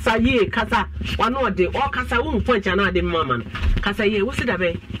 Kasa ye, kasa, one more day, or kasa won't point another mamma. Kasa ye, what's it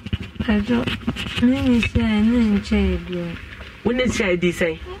about? When they say this,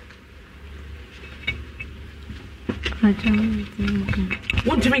 say,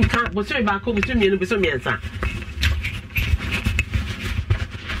 won't you mean can't, but sorry back over to me and be some answer.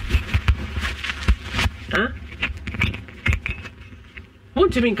 Huh?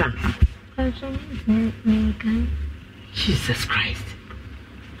 What do you mean? Jesus Christ.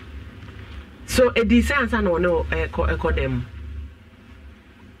 So a descent and no echo them.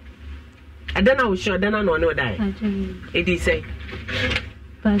 I don't know sure then I know die. It is say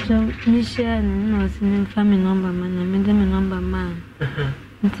But Michelle was in family number man, I made them a number man.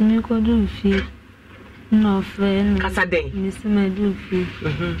 Until you could do feel. No friend, Casaday, Mr. Medufi.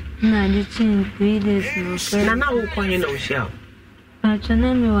 Now, the change 3 days, no friend. And now, calling no shell. But your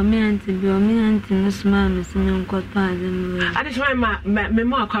name or me auntie, be or me auntie, no smile, Mr. Nunco Pardon. I just want my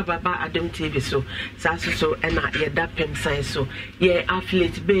more cover about Adam TV so, so, and not yet that pen size so, yeah,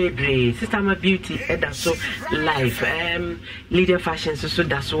 athlete baby, sister, my beauty, and that's so life, leader fashion, so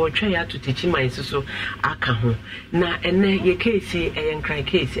that's what try to teach my so I can home. Now, and then your case, and cry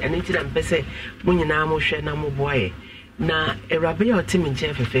case, and it's them say, when you now share no more boy. Now, a rabbi or Tim in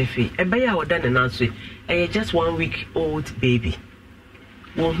Jeff Fefe, a bayer or done an answer, just 1 week old baby.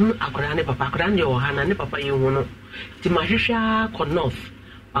 Akorane papa akorane yo hana ne papa ye hu no ti mahwehwa ko north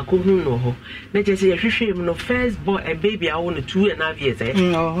akohu no ho na je se ye hwehwe no first boy a baby a won 2.5 years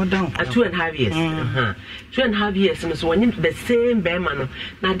no down 2.5 years 2.5 years no so when the same bema no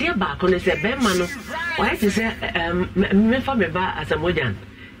na de ba ko ne se bema no why ti se me fa me ba asamojan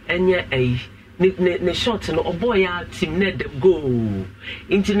enye ne shot no oboy ya team net go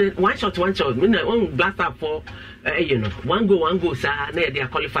internet one shot me na one blast up for one go sa na they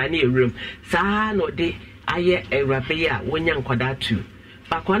qualify na room sa no de aye erabe ya wonya nkwada tu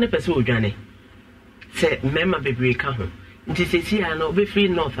ba kwa ne pese odwane se mema bebre ka ho nti sesi ya na obe free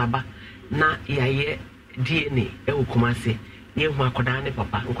north aba na yaye DNA e wokumase ye hu akoda ne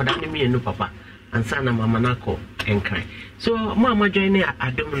papa nkwada ne mienu papa ansa na mama nako enkran so mama join ne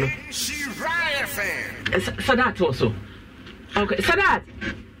adom no so that also okay so that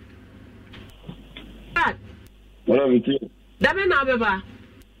What are we doing? Dabe na beba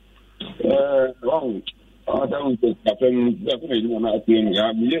Wrong. don't think definitely not saying,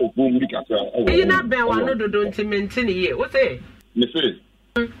 yeah, boom, because you're not bear one of the don't maintain a year. What's it? Miss,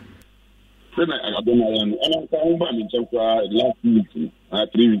 then I don't know, and I'm coming back in last week,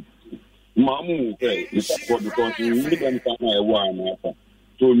 3 weeks. Mamu say, it's for because you didn't come a one.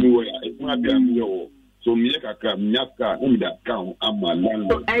 So, you might be a meal. So, Miaka, Miaka, that count, I'm my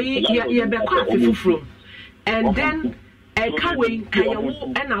landlord. You're the coffee from. And then a cowing,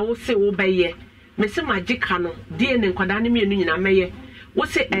 and I will say, obey. Mr. Magic Cano, dear and Quadanimi and I may.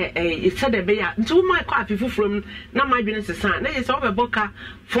 What's it? It said a bear. 2 my coffee from not my business son. It's over Boca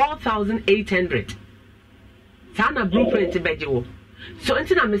 4,800. Sana blueprint to Bejo. So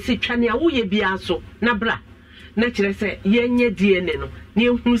until I may see Chania, who ye be also, Nabra. Naturally say, ye dear Neno,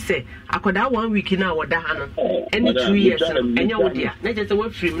 near who say, I could have 1 week in our Dahana, and 2 years, and your dear, not just a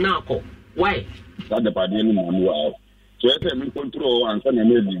word from now. Why? That's the party anymore. So I say, we control and send a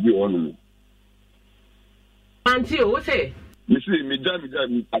mail you on me. Auntie, what say? You see, me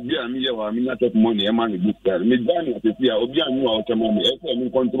done, I be a mere, I mean, not take money, a man, good girl. Me done, I see, I'll be a new out of money, I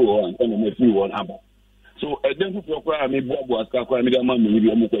control and send a mail you on Abba. So I don't feel cry me Bob was crying me, mamma,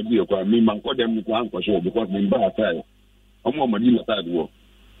 maybe I'm going to cry me, man, call them to for sure because I'm bad side. I'm more money side work.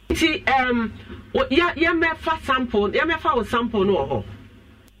 See, yeah, me for sample, yeah, me for sample, no.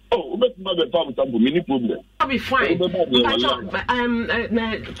 Oh, but not the farm sample, many problem. I'll be fine.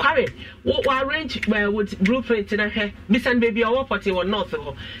 Quarry, what arrange with blueprint in a hair, Bissan baby or property or north.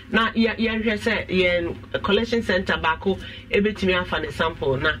 Now, yeah, say, yeah, collection center back, able to me off an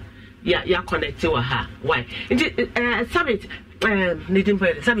sample now. Yeah, connect to her. Why? Sabit, needing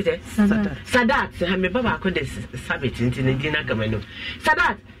for Sabit, Sadat, me Baba could Sabit into the dinner coming.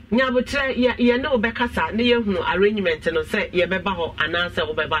 Sadat, now but you know Becassa, near who arrangement and say, ye beba and answer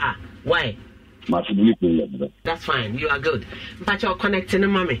Beba. Why? That's fine, you are good. But you're connecting a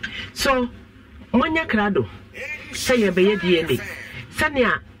mommy. So, when you crado, say your baby DNA.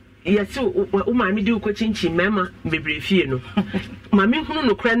 Sanya. Yes, so Umami do coaching Chimema, be brief, you know. Mammy, who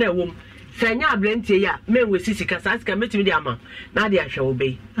no cranny womb. Sanya Blenty, ya, men with Sissy Casaska, met me the ama. Nadia shall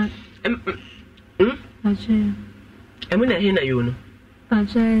obey. And when I hear you know. One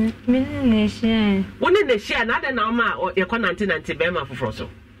in the share, not an arma or your conantin and Tibema for Frosso.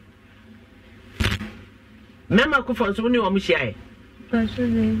 Mamma could for so new Michelle. No,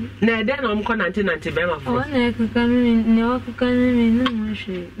 then I'm conantin and Tibema for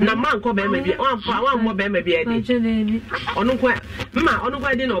no man call baby, one more baby. On no quite,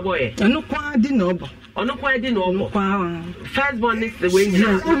 Mamma, dinner boy. No quite dinner. On no quite dinner. First one is the way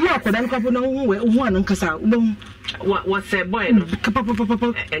you walk, but I'm couple no one and Casa. What's that boy?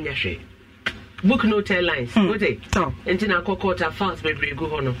 And your shade. Book no tail lines. Good day. So, until I call a fast baby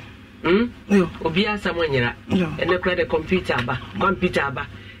go on. Obia someone yet, and look at the computer,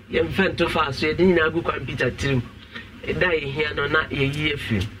 you fent too fast, you didn't have a good computer too. Die here, no, not a year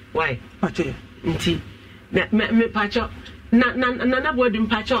few. Why? Me patch up. Nana word in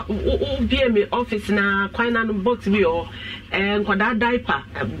patch up. Be me office na quite on box me or and for that diaper,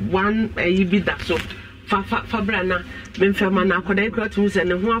 one you be that so. Fabrana, Memfamana, could I got to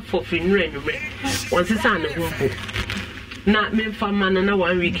and one for fin rain. Once it's on the not Memfamana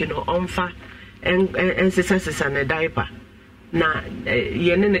 1 week in on fa and successes and a diaper. Na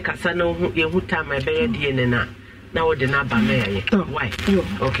yen in the Casano, you would time my bed DNA. Now the number may. Why?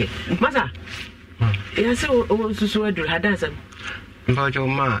 Okay. Mother, yes, so so do had dozen. About your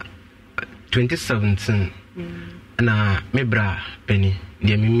ma 2017 na mebra penny,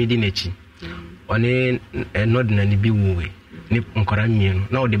 dear Midinechi. One not in any be wooey, nip uncoramian,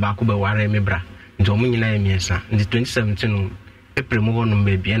 no the bakuba ware mebra, into Munina Miesa, in the 2017 April Mogon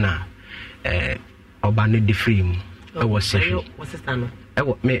Babiana, Obani de Free. I was saying, what's the stand? I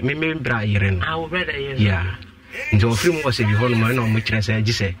may bra iren. I would rather, yeah. Into Free was a Honman on which I say,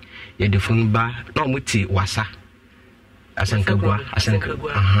 ye the phone bar, no muti wasa. Asankagua,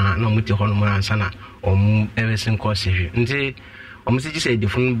 Asankagua, no muti Honman Sana, or everything course. Nde, almost say the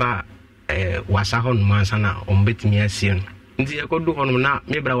phone bar. Wasa hon mansana ombetimi asien nti yakodu hon na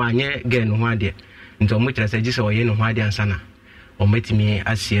mebra wanye gen ho ade nti omukyerɛ sɛ gise oye no ho ade ansana ombetimi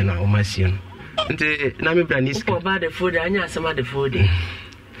asien na omasien nti na mebra ni ska ba de food anya asema de food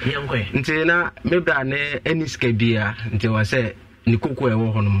yenkwe nti na mebra ne eniska bia nti wase ni koko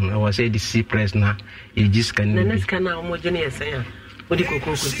ewo hon wase di C press na egiska ni na ska na omo gene yesen odi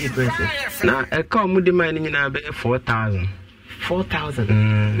koko C press na eka omo de man nyina be 4,000.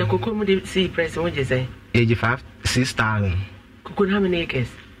 Na koko mu de see press what you say? Age 5, 6,000. Koko how many acres?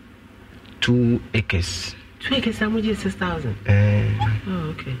 2 acres. 2 acres how much is 6,000? Oh,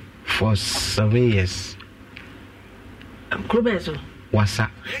 okay. For 7 years. Krobeso. Wasa.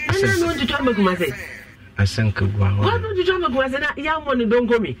 I don't want to talk about my say. Asenkagwa. What do you jump across that young one don't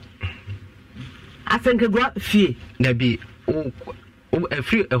go me? Asenkagwa fee. There be a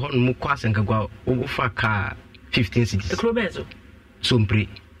free a home mukwas and Kagwa over for car 15 cities. A crobezo. Sumpri.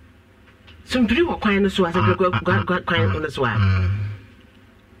 Sumpri or quiet as was a quiet on the swine.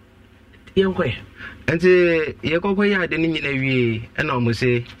 Young way. And the Yakoya didn't in a way, and almost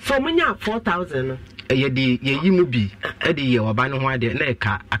say, so many 4,000. Ye mubi, Eddie or Bano de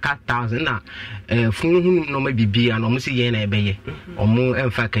Neka, a cat 1,000 now. Fun no maybe be an almost yen a bay, or more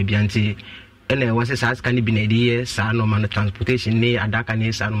and facabianti. And there was a size can be an idea, son or man transportation near a dark and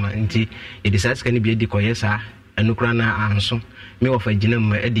yes, and it is as can be a decoyesa, and Ukraina answer. Me of a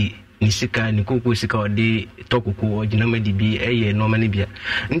genome Eddie. Nisika Nikuku Sika de Tokuku or Genome be a Norman Bia.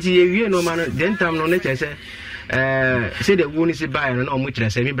 Until you no man, then time no nature say the wound is by and on which I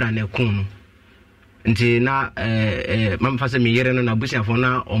say me brand a coon. Until now, Mamfasa me and Abusia for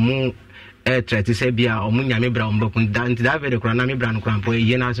now or more air try to say Bia or Munya Brown book and down to that very Cranami Brown Crampo,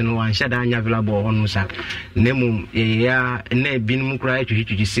 Yenas and one Shadanya Villabo on Musa. Nemu, ya, ne bin Mukra to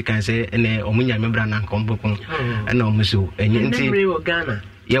hit you sick and say, and Omunya Membran and Compocon and Omusu, and you Ghana.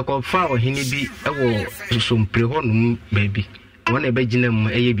 Yako fa hini bi ewo sompre honum baby wona be ginam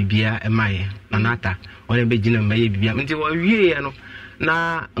eye bibia emaye nanata wona be ginam eye bibia nti wo wie no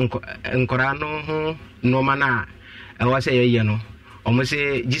na nkora no ho no mana ewo se ye no omo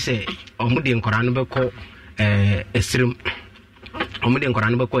se gise omo de nkora no be ko esrim omo de nkora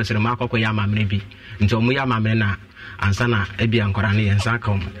no be ko esrim akoko ya mamre bi nti omo ya mamre na ansa na ebia nkora no ye nsa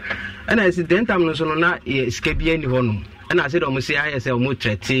ka omo ana esi dentam no so no na sika bia ni honum. And I said, almost say, I say, almost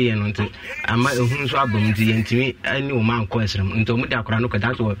 30 and until I might who's album the and I knew man question until Muda Koranoka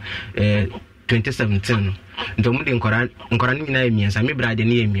that was 2017. Until Mudi and Koran means I may bride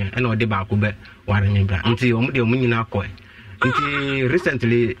near me and all the Bakube, what I remember until Mudi Munina Koi. Until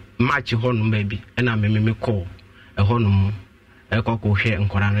recently, March Honum baby, and I may call a Honum, a cocoa hair and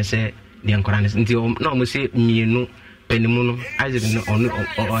Koran say the Ankoranis until no say me no Penimuno, Isaac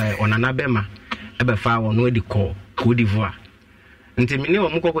on an Abema, ever found no the call. Cote d'Ivoire. Nti mini o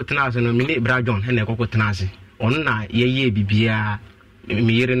mukoko tenase no mini bra John he na kokko tenase on na ye bibia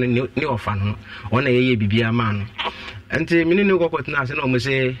mi yere ni ofa no on na ye bibia ma no nti mini no kokko tenase no mo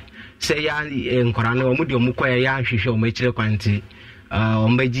se ya nkora no mo de mo kwa ya hwehwe o mo kire kwanti o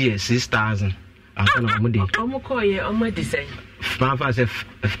mo gi 6,000 aka no mo de o mo koye o mo de say ma fa se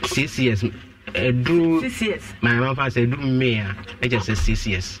CCS do CCS ma fa se do me a e just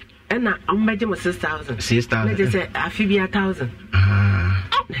CCS. And I'm making 6,000. 6,000. Let's say a few 1,000.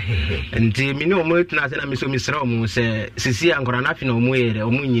 And me no more than I miss Miss Rom say, Sisi and Goranafi no more, or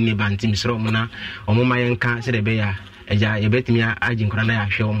Munini Banti, Miss Romana, or Mumayan can't say the bear. You bet me, I didn't cry,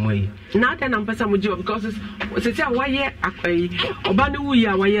 show me. Not that I'm passing with you because it's a wire, a Obanu,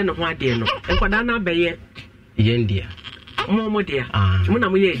 ya, wire, no, what dear, no, and Kodana Bay, Yendia. Momo dear,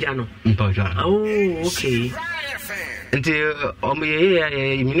 Munamu Jano. Oh, okay. Until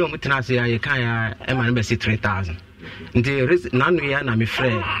me no mutanasi I can remember 3,000. Until none we are my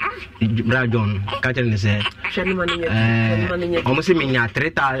friend Brad John catching say almost mean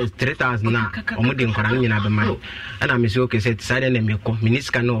 3,000 now almost in Koran in Abema and I'm okay said side and me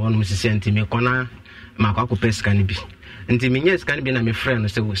minisca no on Mrs. Senti me corner Macako Pes can be. Until me yes can be my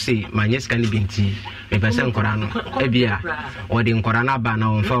friend so see my yes can be tea a person Corano Ebia or the Corana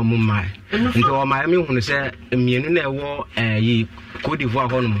Bana on for Mumma. Into all my amigo who say me war ye Cote d'Ivoire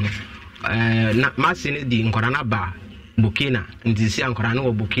honum Massini di Corana Bar Burkina and the Sian Corano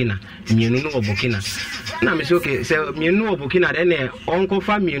or Burkina Munu or Burkina. Now Miss okay so Munu or Burkina then Uncle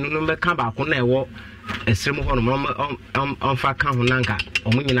Family number Kaba Kone war a stream on Fat Kahunanka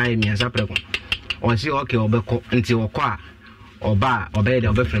or Munina me as a pregon. Or see okay or beko until qua or bar or bed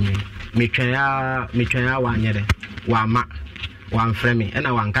or from me. Me try 1 year, 1 ma, 1 frame, and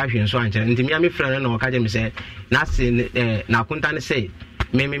I want cash and so on. And to me, I'm a friend or Kajem say, Nothing, Nakuntan say,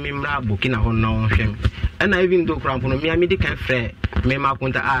 Mimi Mimra, Bukina on no shame. And I even do cramp on me, I made the can fare, Mema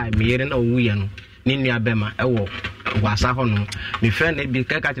Kunta I, me and no Wian, Nina Bema, a walk, was a honum. Me friend, they be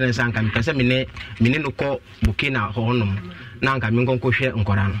catching and sank and Pessamine, Minino call Bukina honum, Nanka Mingo share on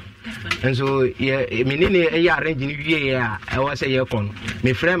Koran. And so, yeah, meaning a year arranging year, I was a year con.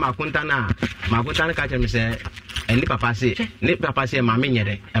 My friend Makuntana catch me say, and Nippa Passy, and Mammy,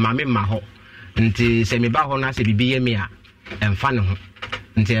 and Mammy Maho, and semi Bahona, say, be a and fun.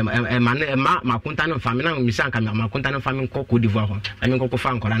 Until a man, Makuntana family, Miss Sanka, Makuntana family, Coco d'Ivoire, I mean Coco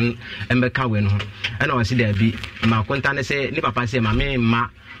Fancoran, and Becawin. And I see there be Makuntana say, Nippa Passy, Mammy, Ma,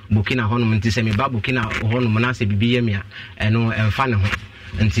 Bukina Honum, and semi Babukina, Honum, be a and fun.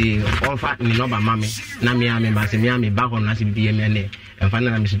 Until all fat me no ba mami na me ame ba se me ame ba ho na se bibie me ne and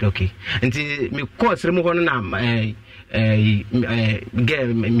finally I'm okay. Until me course remove na get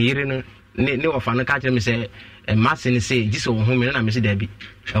me no fan catch me say Martin say this on home na me say there be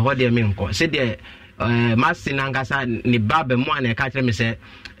what they mean ko say there Martin angasa ni baba mo na catch me say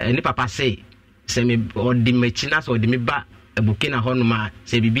ni papa say me or the mechina so the me ba Burkina honoma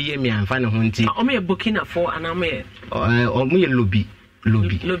say bibi ye me amfa ne ho nti o me Burkina for ana me o mo ye lobi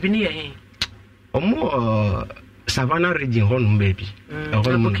ni ye omo savannah region honum baby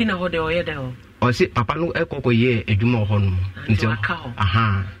Burkina ho de o ye de ho o say papa no ekoko ye adwuma honum nti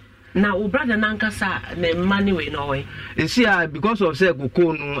aha na o brother nankasa na money we no way see because of say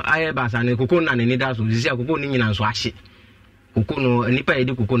koko no aye basa ne koko na ne nida so see koko ni nyina so ahye koko no nipa ye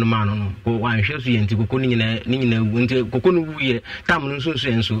de koko no ma no ko wan hwe so ye nti koko ni nyina nti koko no wuye tam no so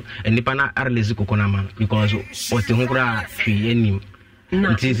enso nipa na arlezi koko na ma because o te ho kura hwe anim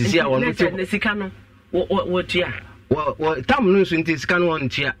nti see a won te sika no wo tia wo tam no so nti sika no won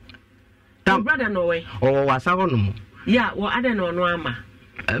tia tam brother no way o wasa ho no ya wo ade no no ama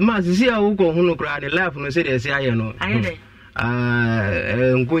ma sisi a wo ko hunu kra de life no se de se aye no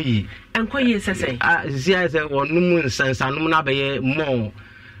enkoyi sese sisi a se wonum nsansanum na be mo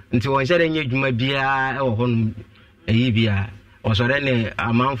nti won hye de nya dwuma bia e wo honum eyi bia osore ne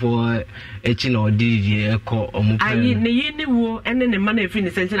amanfo echi na odidi ekọ omupa ayi ne yi ne wo ene ne ma na efi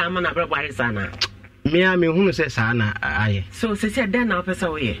ne sense na ama na brabo arisa na me hunu se sa na aye so sisi den na opesa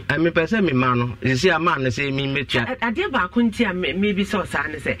wo ye me pese me ma no sisi a ma na se mi metua ade ba ko nti a me bi so sa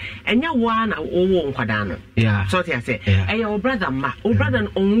ne se enya wo na wo nkwada no so te ase eye o brother ma o brother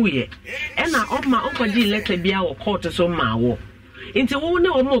onwu ye ena o ma onkwadi letter bia wo court so ma wo nti wo ne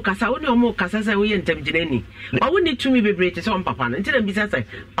o mo kasa se wo ye ntam ginani wa wo ni tumi bebre te so papa no nti na bi se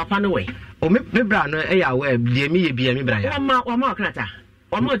papa no we o me bra no eya we de mi ye bia mi bra ya wa ma krata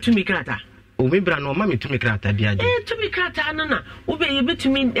wa ma tumi krata o me bra no ma me tumi krata bia je tumi krata no na wo be ye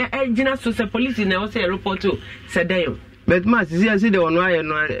betumi gina so se police na o se report o se dayo but ma see de ono aye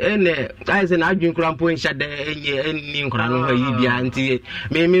no ene ai se na adwin kura mpo nhyɛ de enni nkora no ha yi bia nti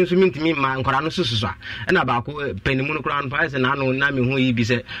me nso mintimi ma nkora no sususu a na ba ko panimu no kura no ai se na no na me ho yi bi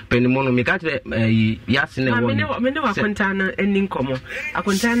se panimu no me ka kire ya se ne wo me ne wa konta na enni nkomo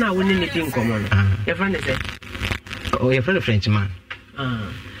akonta na wo ne ne di nkomo no your friend is your friend Frenchman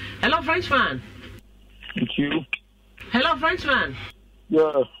hello Frenchman thank you hello Frenchman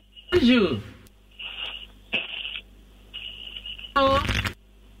yeah bonjour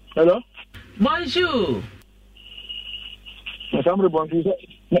hello bonjour Masamre bonjour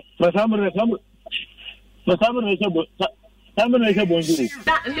Masamre bonjour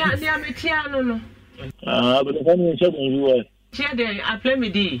ni ametia no but the family say bonjour tia de après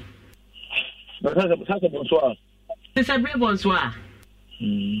midi ça c'est bonsoir c'est vrai bonsoir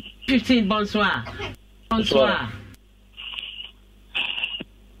 15 bonsoir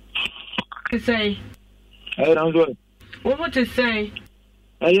say I don't know what to say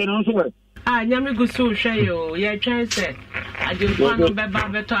I don't know nyame go so hwe yo ye twen se ade kwa no beba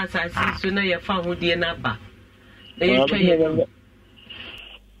beto asase so na ye fa hodie na ba na ye twen ye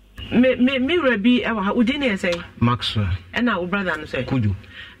me rabi e wa udi na say Maxwell na wo brother no say Kujo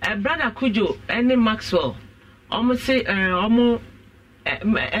brother Kujo ene Maxwell omo say omo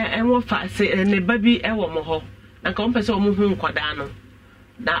enwo fa say ne babi e wo mo ho na ka omo pese omo hu nkwada no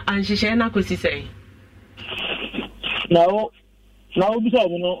na anhihye na kosi say now bisa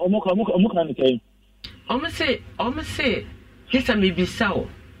no omo kan say omo say hisa me bisa o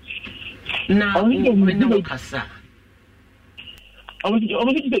na me no kasa omo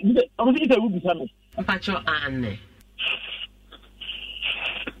say wo bisa me mpacho ane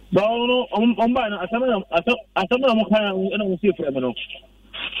ba no omba na asama mo kan na wo see frame no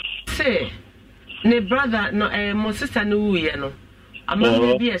say ne brother no mo sister no wuye no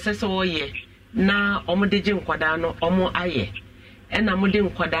ama bi esese wo ye na omo deje nkwada no omo aye ena mo de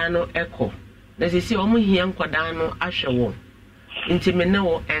nkwada no eko na sisi omo hia nkwada no ahwe wo nti me na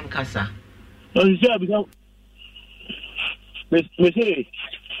wo enkasa no sisi abisa me say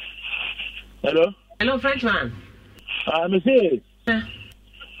hello Frenchman me say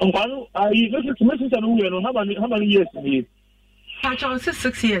nkwano ayi no sister no wuye no how many years ni pacho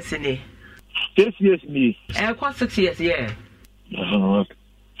 6 years ni 6 years ni kwa 6 years yeah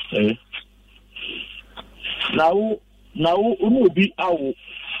okay now unu obi awo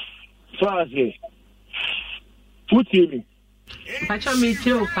faze utimi pacha mi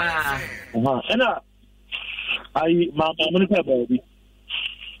tio pa ena ai mama America baby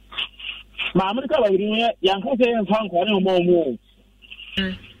ma America baby ya nka se en fan kwa ne mo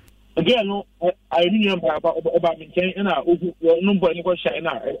again no I ni am pa oba mi chen ena ogu no mbo ni ko sha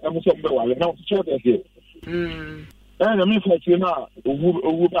ena am so mbe wale na so chote se And I mean, for you now,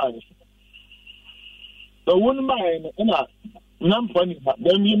 who buys. The one mine, and I, none funny,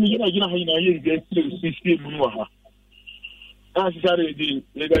 then you know, you get to see more.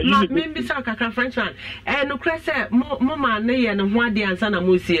 Maybe Saka Frenchman, and no crescent, Mama, Nay, and one day and Sana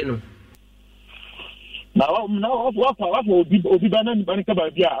Musiano. Now, what will be done by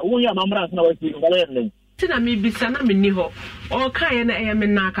Cabia? We are Mamma, now I see. Tina me be Sana Miniho, or Kayan am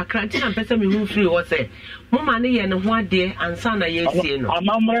in Naka, Crantin and Pessamy who free or say, Mama, Nay, and one day and Sana Yesiano. I'm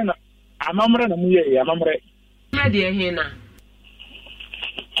Mamma, I'm ready, Hena.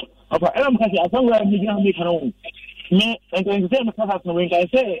 Of Adam Cassie, I don't know make her own. Me, and then when I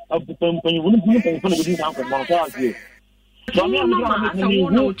say, of the when you wouldn't do anything for the uncle, my class here. So, Mamma, I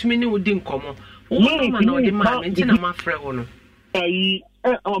won't know to me, wouldn't come. No, no, the man, and Tina, my friend.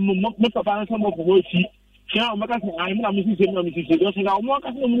 Most of our some of the words. I'm not Mrs. Mrs. I'm not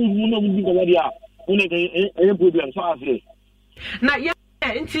already out. Only problem, so I say. Now, yeah,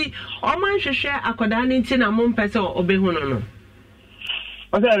 and see, all my share a codani tin a mon peso or behuno.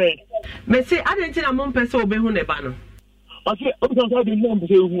 Okay, may say, I didn't tin a mon peso or behunebano. Okay, I'm going to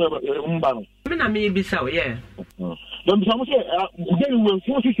say, whoever, I may be so, yeah. Don't some say, they will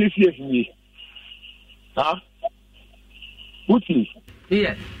 46 years in me. Huh? What is?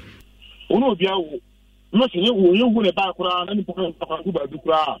 Yes. Oh, no, nothing you win a background and the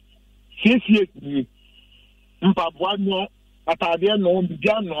crowd. 6 years. Mpabwano, Atadiano,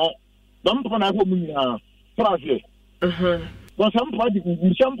 Bijano, don't put a woman. Frase. But some project,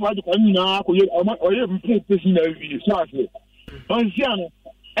 or even put this in a Frase. On Siano,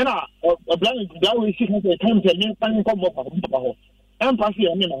 and a blind that way she has a time to make time come up. And pass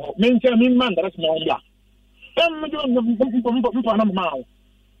your main man, that's no black.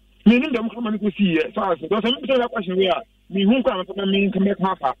 Meaning them come and see it. So I said, that question we are. Me who come to me to make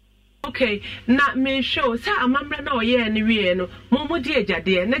half. Okay, not me show. Sir, I'm no yeah, and we no. Momo dear,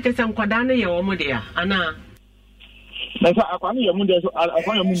 dear, let us some quadana or modia. Anna. That's a funny mundia. I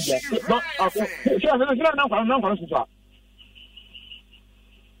find a mundia. But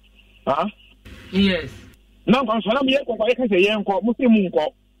huh? Yes. Now, I'm sorry, I can say, young call Muslim.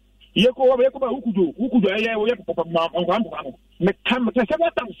 Yeko, who could I make time to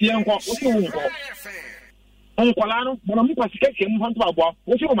several times young call on Colano, but I'm not taking one to our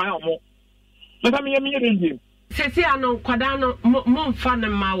what's your my own. Let me hear Ceciano, Quadano, more fun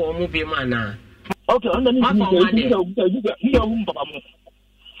than my or movie manner. Okay, underneath I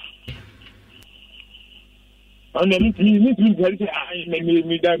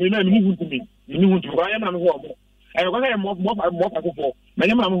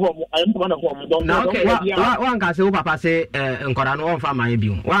one can say, Papa say, and Corano for my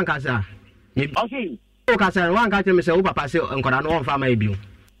view. One can say, one can say, Papa say, and Corano for my view.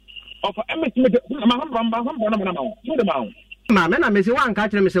 Of Mamma, I say, one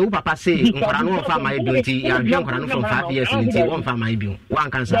catcher, Mr. Papa say, and Corano for my beauty, and young Corano from 5 years, and one for my view.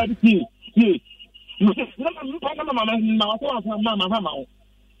 One can say,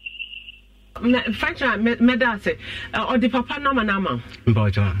 Frenchman, Medase, or the papa no manama.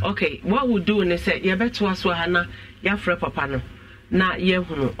 Okay, what we'll do is say, you bet to us, Hannah, ya free papa. Na ye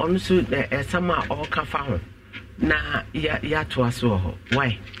who on suit the summer or cafa. Na ya to us.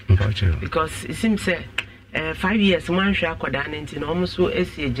 Why? Because it seems 5 years, one shall go down into almost so a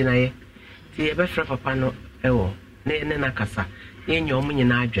genai. The ever free papa no, Nena Cassa, in your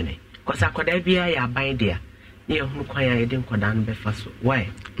million journey. Because I could be a by dear. You who quite I didn't go down before. Why?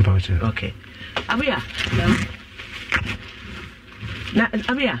 Okay. Abia. Na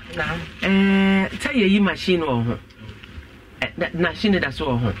Abia. Tell you machine or machine that's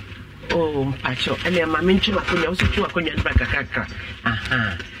all. Oh, Pacho, and then my mention of you also to a cognac cracker.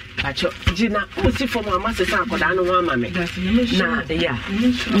 Aha. Pacho, Gina, who see for my master, I know one mammy. Nah, yeah.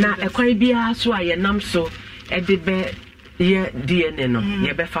 Now, a quite be asked why a numb so at the bed. Ye DNA no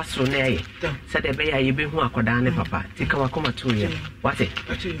ye be fa so na ye said the be ya ye be hu akoda ne papa tika wakoma to ye what it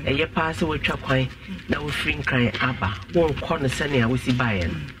e ye pass we twa kwan na wo free nkran aba wo kɔ no sane a wo si bae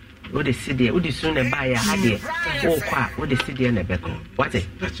wo de si de wo de su ne bae ha de wo kɔ a wo de si de na be ko what it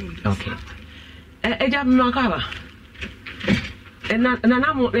okay eja no ka ba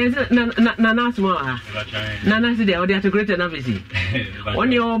na mo na smo ha na si de o de integrate na be si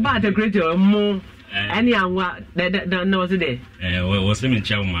oni o ba integrate mo any what no today. Was him in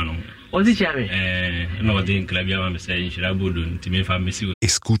Chairman. Was it Chairman? No, the Clavian saying Shirabudu to me family.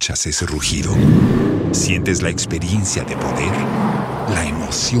 ¿Escuchas ese rugido? ¿Sientes la experiencia de poder? ¿La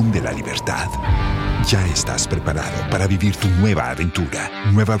emoción de la libertad? Ya estás preparado para vivir tu nueva aventura.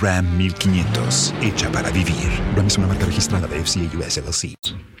 Nueva Ram 1500, hecha para vivir. Ram es una marca registrada de FCA US LLC.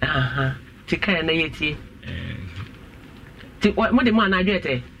 Ajá. Chica en Haití. What the man I get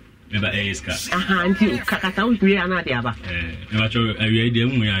eh? Never ask. Until Kakata we are not the other.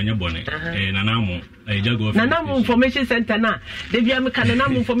 Nanamo, Nanamo Information Center now. The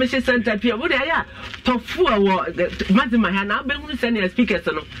Nanamo Information Center. What I am top 4 Madam Mahana, but we send a speaker.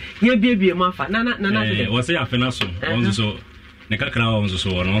 Ye baby, Mafa, Nana, was a fenaso, also. The Kakao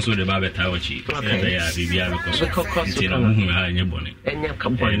also, and also the Baba Tawachi. They are Bibia because in your bonnet. And your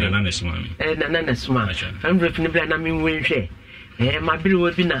company, and another smart. And another smart. I'm ripping the Blanam Winche. My bill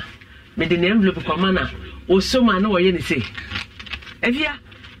will be now. Made the envelope of Commander, or so man, or anything. If ya,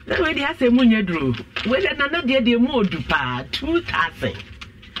 that way they have a moon drew. Whether another dear more do pa 2,000.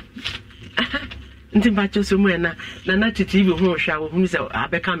 Until Bacho Sumena, Nana TV who shall whom is a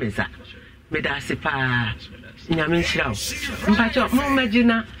become is that. Made us a pa. Yamin Shroud. Pacho,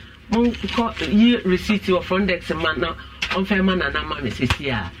 Momagina, ye receipt your Fondex man now on Fairman and Mamma Mrs.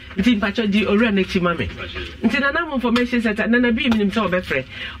 Until Pacho di Oranexi Mammy. Until an information set and then a beam himself a friend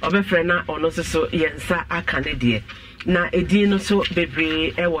of a friend or no so yensa a Canadian. Na a dino so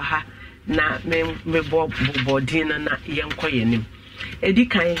baby ewaha na me bob bodina na yankoyenim. Edi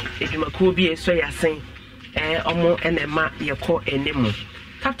kind, if you macobi a soya sing, omo and a ma yako enemo.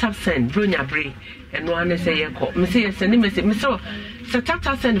 Tap send, Brunya Bray. And one say, Monsieur, send him a message. Mr.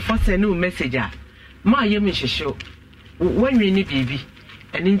 Tata send for a new message. My young show. When we need baby,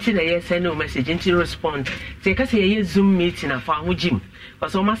 and until I send no message, until respond. Say, I say, a Zoom meeting of our gym.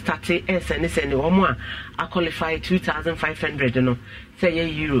 Because almost started and send one more. I qualify 2,500, you know. Say a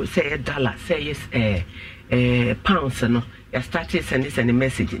euro, say $1, say yes, pounds, you know. I started sending a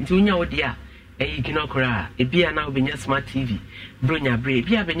message. Until you know, dear. You know, a beer now be smart TV, Brunya Bray,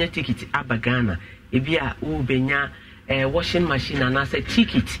 be a benya ticket, Abagana, a beer, benya, washing machine, and I said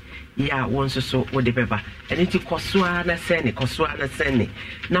ticket, ya once or so, what the paper, and it Coswana Sene.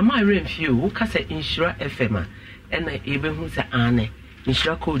 Now, my rain few, who can say insure FMA, and I even who's a Anne,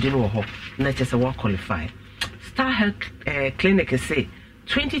 insure code in Woho, not just a work qualify. Star Health Clinic say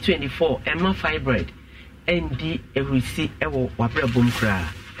 2024, Emma Fibroid, ND, every see, ever, Wabra Boom Cra.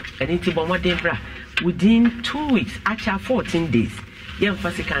 And into Bomadebra within 2 weeks, actually 14 days. Young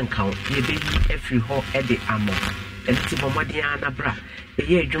Fassi can count your baby every hole at the ammo. And it's Bomadiana Bra. A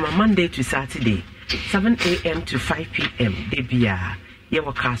year Juma Monday to Saturday, 7 a.m. to 5 p.m. Debia.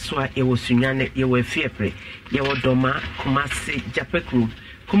 Yawa Kaswa, Yawa Sunyane, Yawa Fiepre, Yawa Doma, Kumasi, Japekru,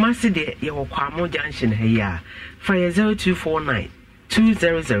 Kumasi de Yawa Kwamo Junction Heya. Fire 0249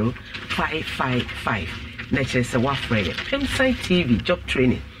 200 555. Natures a Wafre, Pimside TV, job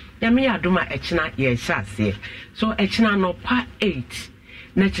training. Yami Aduma Echina, yes, so Echina no part 8.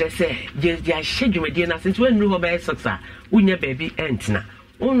 Nature say, yes, schedule dinner since when you have a success, when baby entina.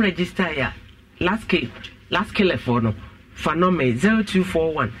 On register ya last killer for no Fanome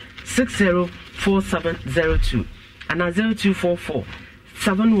 0241 604702 and 0244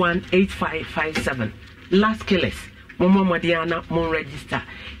 718557. Last killers. Mama Madiana mon register.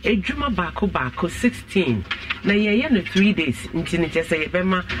 A Juma Bako 16. Na ye no 3 days until it say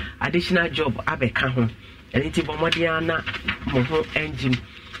bema additional job abeka and it Madiana moho engine.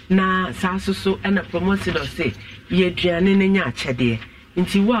 Na saso and a promoted or say ye duane nya chede.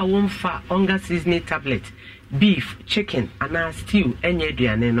 Until wa won fa onga seasoning tablet, beef, chicken, and stew enye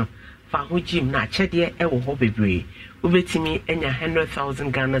duane no. Fa ho gym na chede e wo ho bebre. Ubetimi enya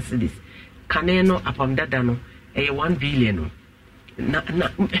 100,000 Ghana cedis. Kane no apam dada no. 1 billion.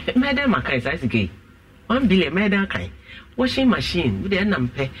 Madam Makai is gay. 1 billion, Madam Kai. Washing machine, with the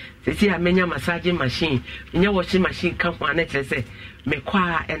number. Say, I mean, massaging machine. In your washing machine, come on, let's say,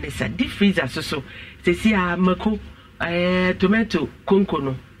 Mequa, and it's a deep freezer. So, say, Mako, tomato,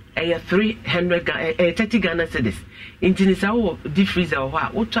 concono, 30 Ghana cedis. In Tinisao, deep freezer, or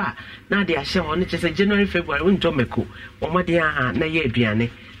what? Now they are showing it as a January, February, when Jomeko, or Madia, Naye Biane,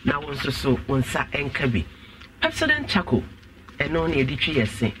 now also so, Unsa and Kabi. Absolute charcoal, and only a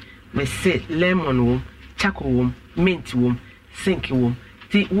ditchy may say lemon womb, charcoal womb, mint womb, sink womb.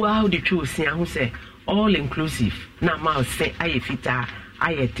 The wow, the true say, who say all inclusive. Now, mouse say, I fita,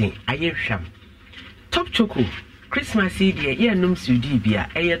 I think, I sham. Top choco, Christmas Eve, ye num sudibia,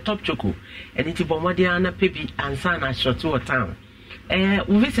 a top choco, and it's Bomadiana, Peppy, and Sana shot to a town.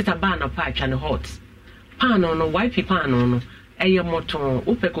 We visit a barn of patch and hot. Pan on a wipey pan on. Eye moton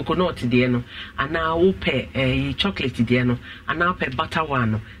upe coconut dieno and now upe chocolate dieno and now pe butter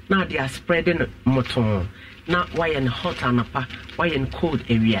one. Now they are spreading moton. Now why in hot anapa, why in cold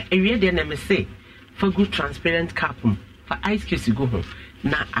area then me say for good transparent capum for ice cubes go home.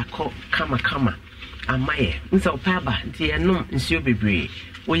 Na ako kama amaye nsa opaba dieno nsuo bebre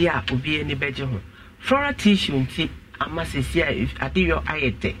we ya obi ani beje ho floral tissue nti amasesia if ade yo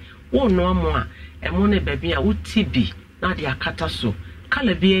ayete wo no amo a emo ne baby a wuti bi na de akata so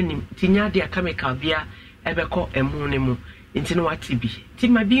kala bi anim tinya de chemical bia ebekọ emu ne mu nti no wati bi ti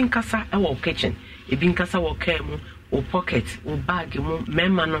ma bi nkasa e wo kitchen e bi nkasa wo car mu o pocket o bag mu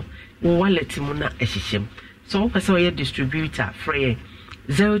mema no o wallet mu na ehyehyem so person ye distributor free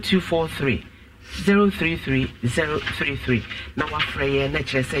 0243 033 na wa free na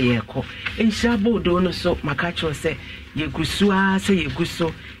kire se ye ko enhyabo do no so makacho se yegusua se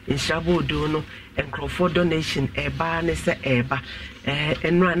yeguso enhyabo do no enkrofo donation eba ne se eba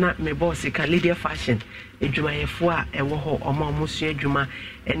enra na me boss ka Lydia fashion edwuma yefo a ewo ho omo musu edwuma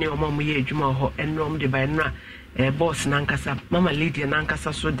ene omo mu ye edwuma ho enrom de ba enra boss nankasa mama Lydia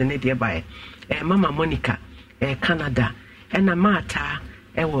nankasa so de ne de ba mama Monica Canada ena mata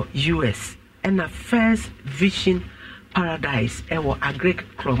ewo US ena First Vision Paradise ewo Agric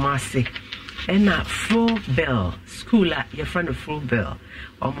Chromasi ena Flow Bell school a your friend of Flow Bell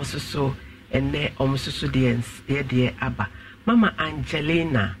almost so ene almost so de aba mama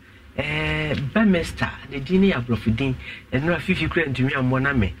Angelina Bemester the dini abrofidin enra fifi kura ntumi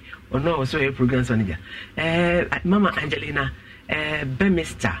amona me ono so e programs on ja mama Angelina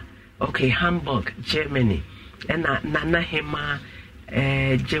Bemester okay Hamburg Germany ena nana hema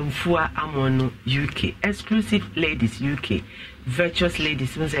Jemfua Amono UK exclusive ladies UK virtuous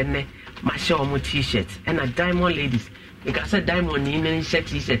ladies ene masha omo t-shirts ena diamond ladies because a diamond in shirt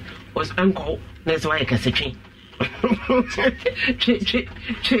t-shirt was uncle that's why I can say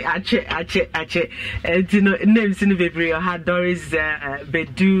ache dino names in baby ha Doris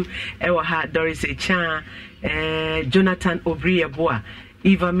Bedu ewa ha Doris Echa Jonathan Obrieboa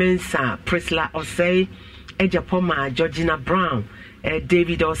Eva Mensa Priscilla Osei Ejapoma Georgina Brown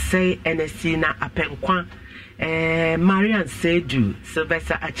David Osei Enesina Apenkwa Marian Sedu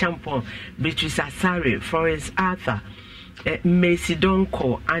Sylvester Achampon Beatrice Asare Florence Arthur Macy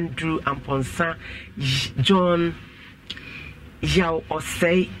Donko Andrew Amponsa John Yao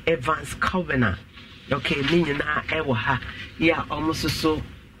Osei Evans Covenant okay ninyina ewo ha ya almost so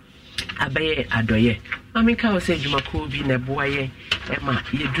abaye adoye amika ose dwumako bi na boaye ema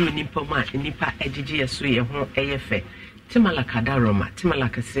yedru nipa ma nipa ejiji yeso ye ho eyefe timalaka daroma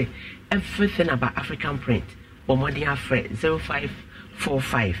timalaka say everything about African print or modern afre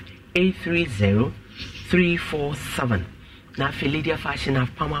 0545 830 347 na Lydia fashion of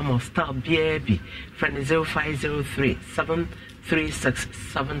Pamamo style baby friend 0503 736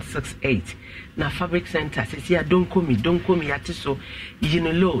 768 na fabric center says ya don't call me yatiso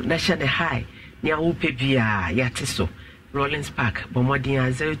low national high nia upe bia yatiso Rollins Park Bomodia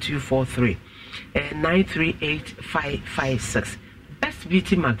 0243 938556 best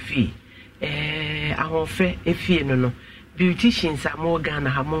beauty McVie ahonfe efie no beauticians are more Ghana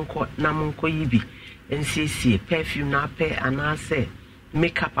hamonko na monko yibi NCC perfume na pe anase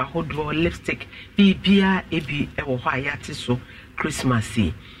makeup ahodo lipstick bibia ebi ewo hwa yatiso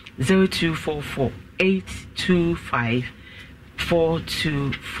Christmassy 0244 825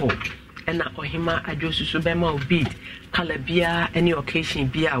 424 ena ohima adwosusu bema obid kala bia any occasion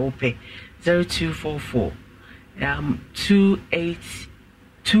bia ope 0244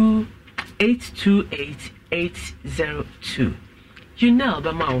 828 you know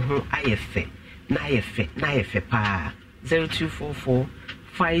bema ho ayefe na yefe pa 0244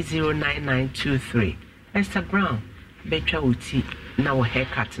 509923 Esther Brown betwa uti na wo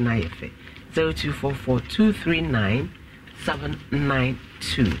haircut na yefe 0244 239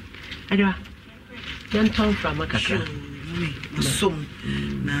 792 yanton from akaka so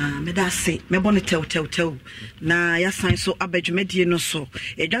na medase mebone tew na yasan so abadwumadie no so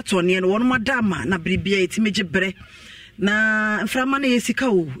edwato ne no won madama na bribia etimeje bre na mframa na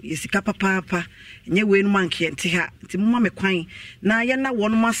yesika papa nye we no manke ente ha nti mumma me kwan na ye na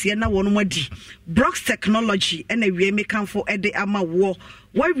won mase na won madi Brox Technology ena wie mekanfo ede ama wo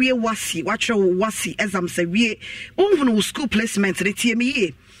wawie wasi watwe wasi exam sa wie unhunu school placement retie me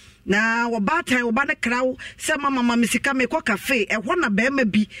ye na wabata wabane kraw se mama misika me kwa cafe ehwo na be ma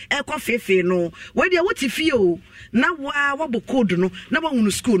bi ekwa fefe no we dia woti fie o na wabokod no na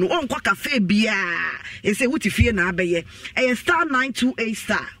wahunu school no on kwa cafe bia ese woti fie na abeye star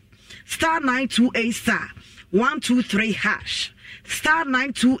 928 star 123 hash star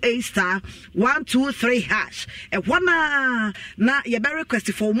 928 123 ehwana na ye be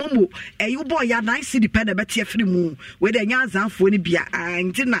request for momo you boy ya 9 cedi pen be tie free mu we de nya azanfo ni bia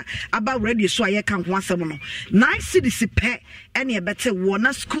anti na aba radio so aye kan ho asem no 9 cedi si pe ene ebete wo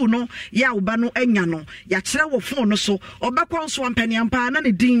na school no ya oba no anya no ya kire wo phone no so obekwa nso ampani ampa na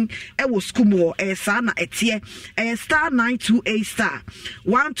ne din e wo school mo sa na etie star 928 star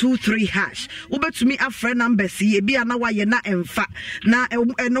 123 hash ubetumi afre number si e bia na waye na emfa na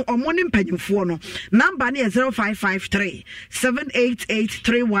no omoni mpanyimfo no number ne 0553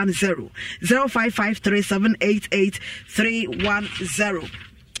 788310 0553 788310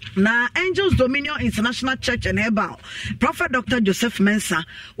 na Angels Dominion International Church and Herbal Prophet Dr. Joseph Mensah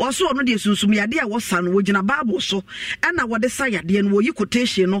was one of the sunsum yade a wasan wo gina Bible so na wode sa yade no yi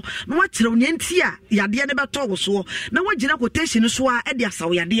quotation no na wakyerɛ nyanti a yade ne beto wo so na wagina quotation so a de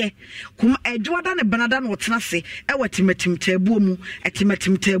asaw yade kum adwoada ne benada na wotena se e watimatim tabuo mu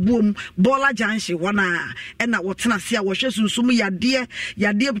etimatim tabuo mu bola janhye wana na wotena se a wohwe sunsum yade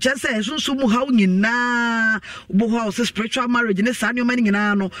kyɛ sɛ sunsum haw nyina bo ho spiritual marriage ne sa nyoma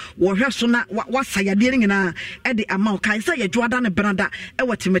nyina no wohwe so na wasa yade ne nyina e de ama kai sɛ yadwoada ne benada e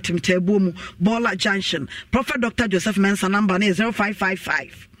watimatim tabuo mu bola junction Prophet Dr. Joseph Mensah number ne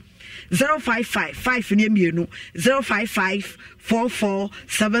 0555 0555 ne mienu 055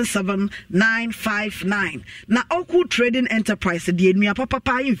 4477959 na Oku Trading Enterprise de nua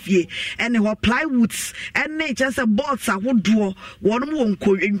papa infie ene ho plywoods ene just boards ahodo wono mo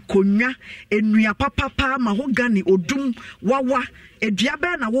nkonwa enua papa mahogany odum wawa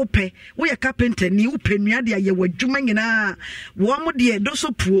eduabe na wope wo ye carpenter ni wope nua de aye wadwuma nyina wo mo de do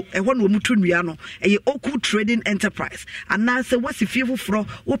so puo eho na omutu nua no eye Oku Trading Enterprise ana se wasifie foforo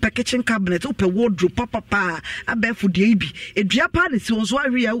wope kitchen cabinet wope wardrobe papa abefu de ibi eduapa ne si onso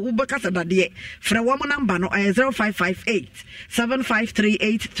awie ubekasa dade frɛ wo mo number no 0558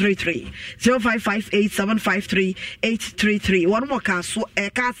 753833 0558 753833 one more kaso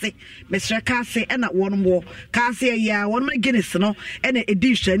kase mesre kase na one more kase ya one more Guinness no ena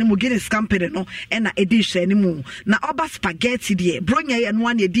edition ni mu Guinness company no ena edition ni mu na oba spaghetti de bronya ye no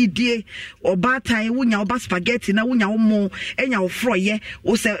ane didie oba tan wunya oba spaghetti na wunya wo mo enya wo froye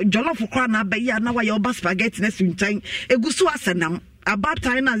wo se jollof kra na ba ya na wa ye oba spaghetti na suntan egusu asanam about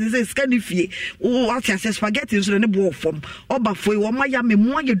time na ze scanifie what ya spaghetti so ne bo fom oba foi wo ma ya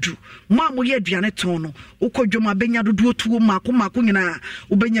memu ayedu mo amoye aduane ton no ukodwoma benya dodo tuo mako nyina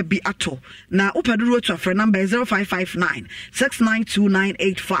ubenya bi ato na upedodo to afre number 0559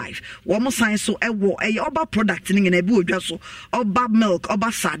 692985 wo mo sign so ewo oba product ni nyina bi odwa so oba milk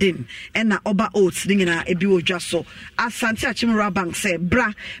oba sardine na oba oats ni nyina ebi odwa so asante achimra bank say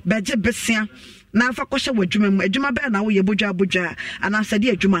bra beje besia na afa kwhye wadwuma be na wo ye bodwa ana sade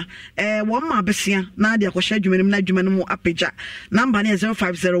adwuma wo ma besia na de kwhye adwuma nim na adwuma no mu apagya number ne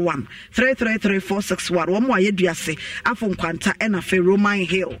 0501 333461 wo mo aye duase afo nkwanta na fe Roman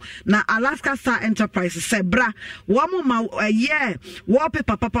Hill na Alaska Star Enterprise se bra wo mo ma wo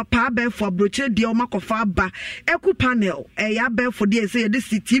pepa papa be for broche de o makofa ba eku panel ya be for de say de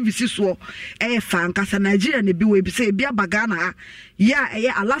TV so fa nkasa Nigeria ne bi we bi say bia bagana ya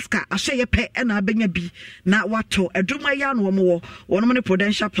Alaska ahye pe na benya bi na wato eduma ya no mo wono ne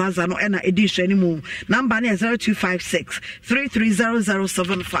Prudential Plaza no na edition ni mu number ne 0256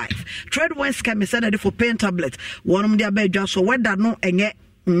 330075 Trade West Chem said for pain tablet wono de abedwa so weda no enye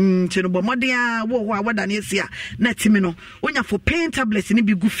cheno bomodia wo wada na esia na timi no onya for pain tablets ni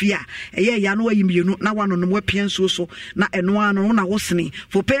bi gufia ya no ayimienu na wano no wapia nso so na eno ano na wosene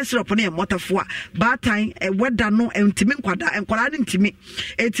for pain syrup na emotafo a batan weda no entimi nkwada ni ntimi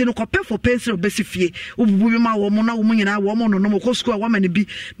enti no kope for pain syrup besifie obubu bi ma wo mo na wo nyina wo mo no ko school wa mane bi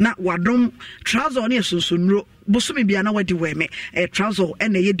na wadom trouser ne esonsonro bosumi bia na wadi weme trouser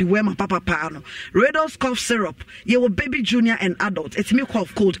ene ye di wema papa no Redos cough syrup ye wo baby junior and adult it's me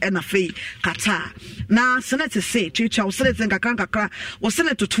cough cold and a fee kata na senate say chicha wo senate nkakra wo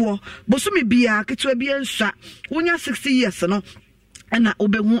senate to bosumi bia ketwa bia nswa wonya 60 years no na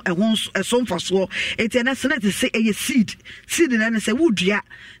obehu ehon esomfaso etiana senate say eye seed na say wudua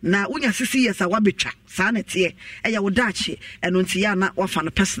na wonya 60 years a wabetwa saa nete eya wodache eno ntia na wafa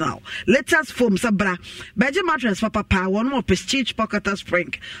no personal latest foam sabra beje mattress papa one more prestige pocket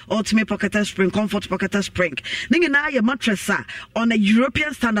spring ultimate pocket spring comfort pocket spring ningi na ye mattress on a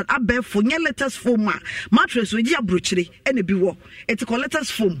European standard above for nye latest foam mattress we ji abrochire ene bi wo eti ko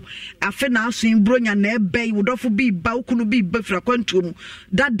latest foam afe na aso imbronya na ebe wodofo bi ba ukunu bi ba fra kwantu mu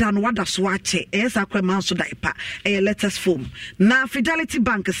dada no wada so ache esa kwema so daipa latest foam na Fidelity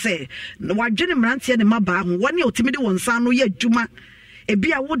Bank say wadwene mrantie ne maba ho woni otimide wonsan no ye adwuma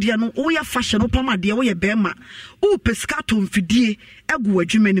ebia wode no wo ya fashion opamade wo ye bema wo pescato mfidie egu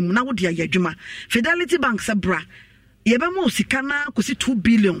adwuma nim na wode ya adwuma Fidelity Bank say bra yebemo sika na kosi 2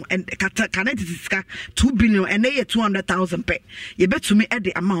 billion and kaneti sika 2 billion and they 200,000 pe yebetumi e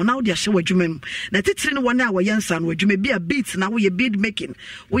the amount now they share wadwuma na titiri no one a wayensa no wadwuma bi a beats na we bid making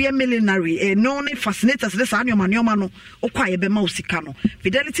we millionary no ne fascinators this anoma no okwa yebema sika no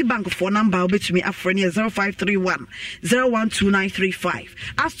Fidelity Bank for number obetumi afreni 0531 012935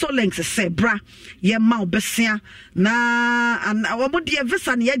 Astolinks say bra ye ma obesia na and awomode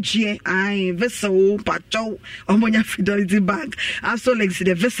visa na ye ai visa o pacho omonya Fidelity Bank Astolinks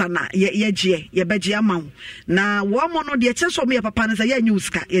the visa na ye beje ama na wo mo no de cheso me papa na say ye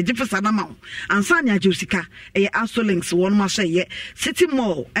nyuska ye visa na ma ansa nya jusika ye Astolinks won ma say ye City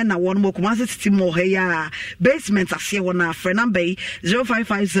Mall na won mo kuma City Mall he ya basement ase won afre number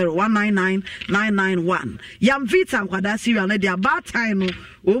 0550199991 yam vita kwada siria na dia bad time no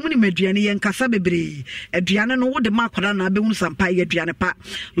wo mu ni meduane ye nkasa bebre aduane no wo de makwada na be hu sampa ye aduane pa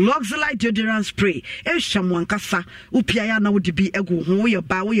Luxury deodorant spray e hwam wankasa upia ya na wo de bi egu ho wo ye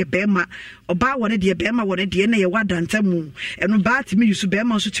ba wo ye bema oba wone de bema wone de na ye wadanta mu eno ba ti mi yusu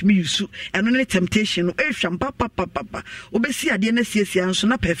bema so ti mi yusu eno ne temptation no e hwam papa obesi ade na siesia nso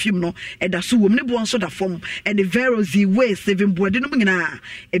na perfume no e da so wo mu ne bo nso da fom and the verozi way 7 boade no nyina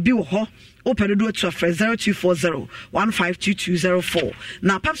e bi wo ho open do to 0240 152204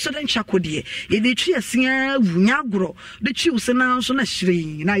 na papsodent chakodie ye de twi asia wunya gro de twi usena so na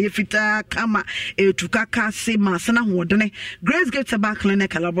hire na ye fita kama etukaka se ma sana hodene Grace Gift Tobacco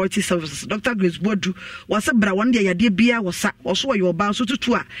Clinic Laboratory Services Dr. Grace Bodu was a bra one day yade bia wosa oso yo ba so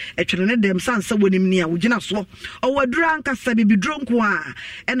tutu a etwere ne dem sansa wonim ne a wogina so o wadura nkasa bibi dronko a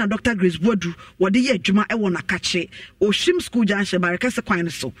e na Dr. Grace Bodu wode ye adwuma e wona kache o shim school janche barekase kwan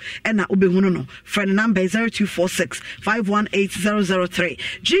so e na no friend number 0246 518003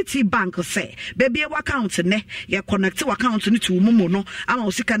 GT Bank say baby account ne ye connect account ni to mumu no ama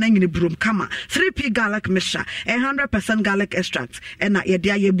osika na nyine brom kama 3p garlic mixture 100% garlic extract and na ye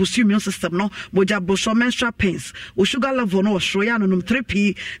dia ye boost immune system no moja boso menstrual pains o sugar level no shroya no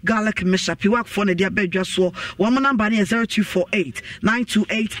 3p garlic mixture pi work for ne dia bedwa so one number ne 0248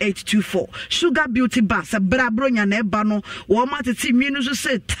 928824 Sugar Beauty Bar se bra bronya na eba no wo matete immune so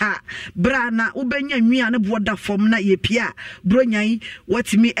say ta bra na ubenya nwia ne boda fom na ye pia bronyan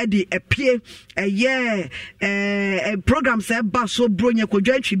watimi edi epie program se ba so bronya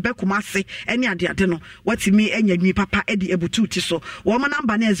kodwa atwi bekoma se ene ade no watimi enya nwi papa edi ebutu ti so wo mo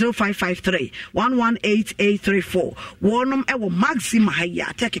number na 0553 118834 wonom ewo maxima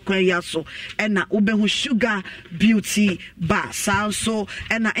haya take kwan ya so ena ubehu Sugar Beauty Bar so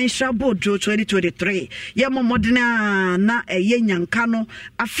ena insha bodo 2023 ye momodena na nyanka no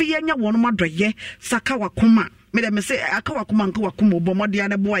afi enya wonom adoye saka wakoma me say aka wakoma nka wakoma obomode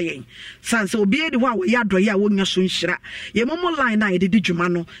ane boa yen sanse obi edi ho a wo ya adoye a wonya so nhira ye momo line na ye de dwuma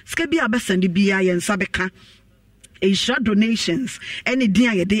no ska bia besende bia ye nsa beka Asia donations any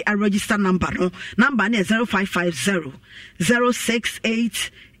dia ye de a register number no number na 0550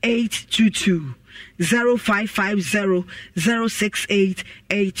 068822 0550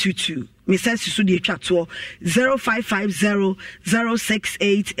 068822 Mrs. Sudi Chato 0550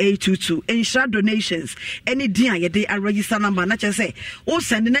 068822 Insha donations any dia ye de a register number na say o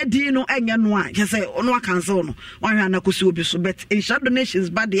send na di no enya no a je say no cancel no wan hwa na kosi obi so but Insha donations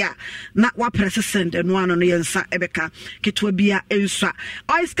ba dia na wa press send no ano no yensa ebeka ketwa bia ensa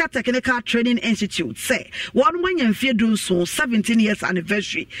Oiska Technical Training Institute say one wanya mfie do so 17 years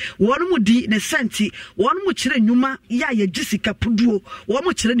anniversary one mu di ne senti one mu kire nyuma ya ye gisika puduo one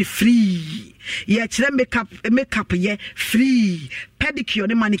mu kire ne free ye kire makeup ye free pedicure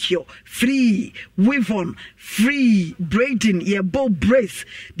ne manicure free weave on free braiding ye bow brace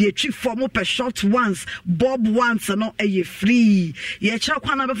the chief form per short ones bob ones no ye free ye kire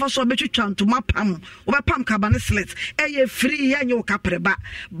kwana be so be twitwa ntoma pam obepam kabane slit ye free ye nyo kapreba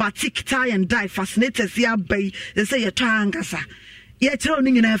batik tie and dye fascinators ya bay they say ye twangasa ye tell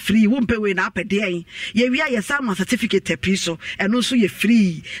ning na free wumpe we na apede ye wi aye sama certificate piso eno so ye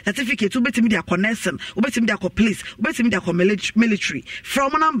free certificate ubetimi dia connection ubetimi dia police ubetimi dia military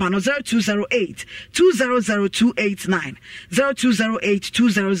from number no 0208 200289 0208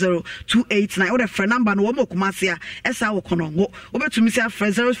 200289 or friend number no mo kumase a esa wo konongo ubetumi se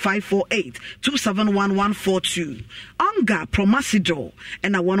 0548 271142 onga promasidol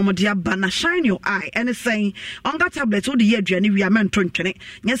and a one mo dia bana shine your eye and saying onga tablet o de ye aduane wi amen tontwene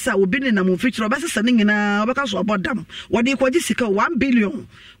nyesa obi ne na mo fitro obesesa ne nyina obeka so obodam wode kwaji sika 1 billion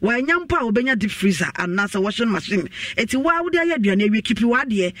wanya mpa obenya deep freezer and nasa washing machine eti wa wode aye aduane awie kipi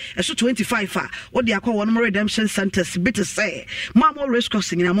wade eso 25 a wode akọ wonom redemption centers bit say mamo race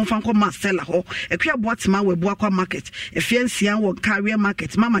crossing nyina mo fanko Marcella ho ekwa boatema we boakwa market efiansia wo career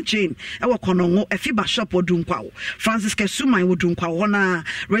market mama chain e wo konongo efiba shop odunkwawo Francis Kesuma wodunkwawo hona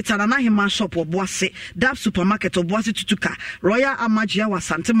retana na hima shop oboase dap supermarket oboase tutuka Royal Amajia wa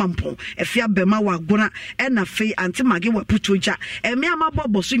Sante Mampon efia bema wa gona ena fe antimage wa putoja emi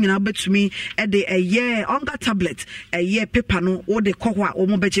amabobo so nyina betumi e de eye onga tablet eye paper no wo de kokwa wo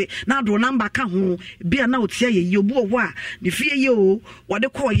mo beje na do number ka ho bia na otia ye obu owo a ne fie ye o wo de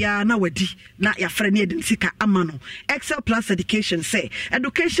ko ya na wadi na ya frɛ ne edin sika amano Excel Plus Education say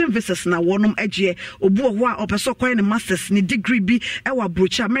education visas na wonom agye obu owo a opeso kwan ne masters ne degree bi e wa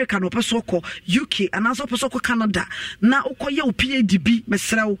brocha America no opeso ko UK anaso opeso ko Canada na ukoye o PhD bi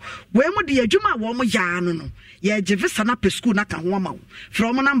mesrawo we mu de adwuma wo mo ya no ye je visa na pe school na ka ho ama wo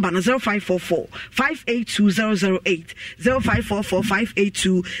from number 0544 582008 0544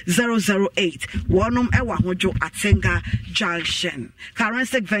 582008 wonom e wa hojo Atenga Junction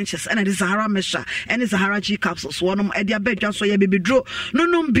Currency Ventures and the Sahara Mesha and the Sahara G capsules wonom e dia bedwa so ye bebedro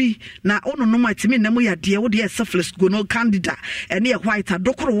nonom bi na ono no matimi na mu ya de wo de syphilis go no candida and ye white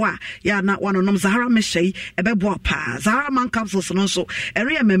adokoro wa ya na wonom Sahara Mesha e bebo pa Sahara man capsules no so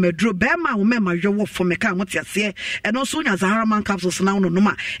ere ye memedro be ma wo mema hwewo fo meka motiase and also nya Sahara man capsules na ono no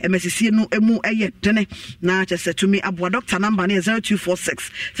ma emesisie no emu eye dene na chese to me abwa doctor number na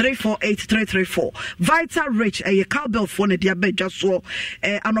 0246 348334 Vital Rich a cowbell for ne dia bedwa so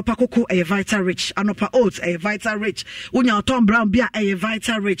anopa koko a Vital Rich anopa oats a Vital Rich unya Tom Brown bia a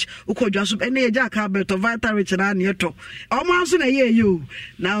Vital Rich ukodwa so ene eja cowbell to Vital Rich na ne to omo so na ye you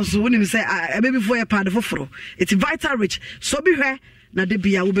now so when you say baby for a part foforo it's Vital Rich so be hwe na de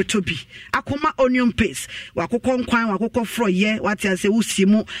bia wo betobi akoma onion paste wakokọ nkwan wakokọ froye wate ase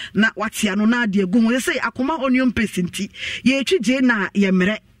wusimu na wate ano na de agu ho say akoma onion paste nti ye twije na ye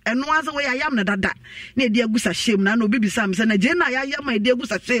mere eno aso we ayam na dada na de agu sa shem na obi bisa am se na je na ya ayam na de agu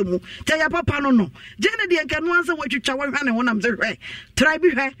sa shemu te ya papa no je na de nke no aso we twitwa wo hwane ho nam se hwe try bi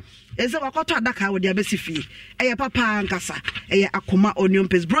hwe eze wakoto adaka wo de abesifie eye papa nkasa eye akoma onion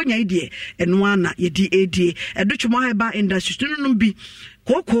paste bronya idie eno ana ye di edi edutwemo heba industry tununum bi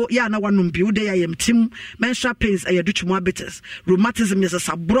koko ya na wanum bi ude ya yemtim menstrual pains eye edutwemo abetes rheumatism yes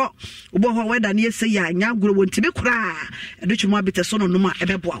sabro ubo ho weda na yese ya anya goro wontimi kura edutwemo abetes so no noma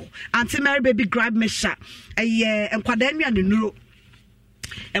ebeboa wo anti Mary baby grab me sha eye enkwada nua ne nuro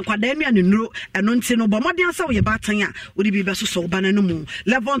enkwada ne nuro eno nti no bomode asa wo ye batan a wo di bi beso so bana no mu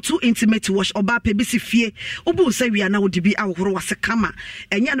level 2 intimate wash oba pe bi si fie obu sa wi na wo di bi ahoro wase kama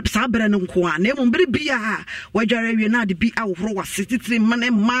enya no sa bere no nko a na emu bere bia wadware wi na di bi ahoro wase titiri mane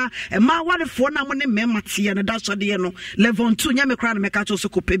ma wale fo na mo ne mema tie no da so de no level 2 nya me kra na me ka cho so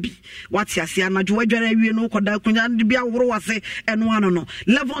ko pe bi wate ase anadwo wadware wi no koda kunya di bi ahoro wase eno ano no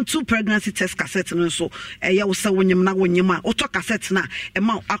level 2 pregnancy test cassette no so eye wo sa wonyem na wonyem a auto cassette na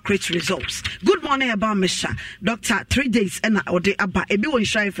accurate results. Good morning about Misha Doctor 3 days and ode aba ebi won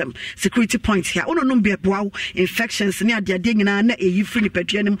FM security point here ono no be boaw infections ne ade nyina na eyi free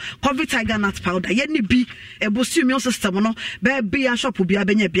nipadua COVID tiger nut powder ye ni bi ebosu immune system no be bia shop bia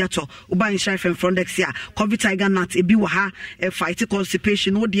benya bia to uba FM from next year COVID tiger nut ebi wo ha fight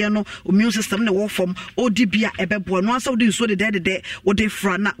constipation wo de no immune system ne wo form odi bia ebebo no asa wo de so de wo de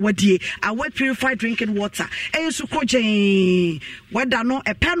fra na wadie awe purified drinking water eyesu kojen weda no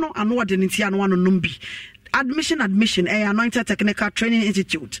epeno ano wode ntia no ano numbi admission Anointed Technical Training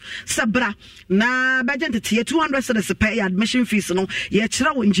Institute sabra na budget tie 200 cedis pay admission fees no ye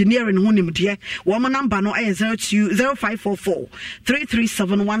kira wo engineering ho nimde wo mo number no 0544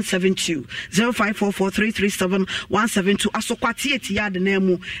 337172 0544 337172 asokwati eti yard na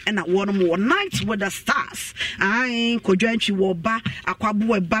mu na wo no mo night with the stars ai kodwantwi wo ba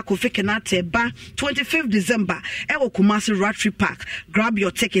akwabo e ba kofikenate ba 25th December e wo Kumasi Rotary Park grab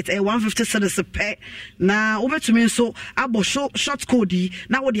your ticket 150 cedis pay na ubetumi so abo short code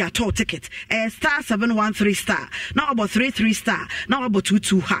na wo de ato ticket star 713 star now about 33 star now about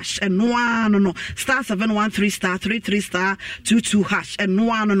 22 hash and no star 713 star 33 star 22 hash and no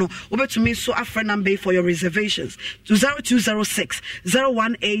ubetumi so after number for your reservations to 0206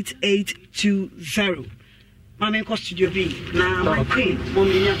 018820. Mama ko studio B na my queen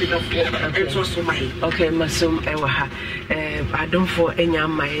mominya bit of it was so my okay masum ewa ha I don't for enya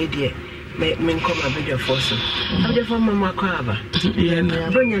my idea me come a video for so I'm the former Macaba.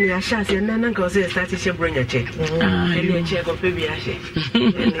 Bring your shots and then go say start to bring a check. And you check up baby ashe.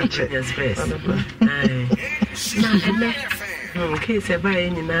 And nature space. Okay, say by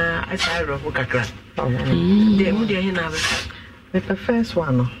any na asaro ho kakra. De mu de hina be. The first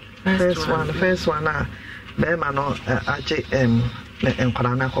one. First one bema no aje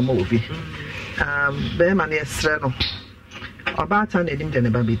enkwara na komo obi. Bema na esre no. Obata na edim de ne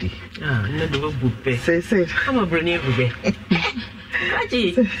babedi. Na do bupe. Say. Come broni bube.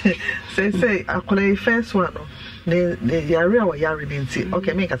 Aji. Say akola first one no. The area wa yare binti.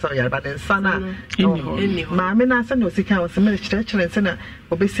 Okay, me kasa yare but then sana. Ma me na sana osika was me chire sana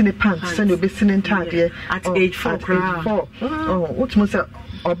obesi ne pants, sana obesi ne ntade at age 4. Oh, utmo say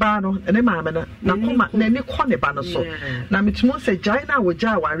oba no ene ma me na koma na ni kɔ ne ba no so. Na metmo say jaina wo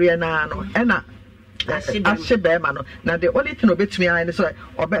ja ware na no ena ashe be ma no na the only thing obetumi an so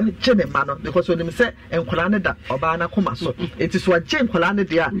oba je ne ma no because onim say enkola ne da oba na koma so it is what je enkola ne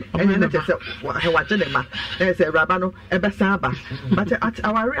dia enye ne say wa je ne ma na say raba no ebesa aba but at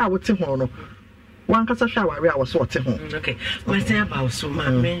aware a wote ho no wan kasa hwa aware a wo so wote ho. Okay, we say about so ma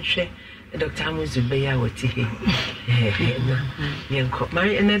menhwe Dr. Amuzu be ya wote he na yenko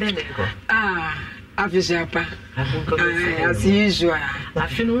mari enede ne ko Afishapa. As usual. I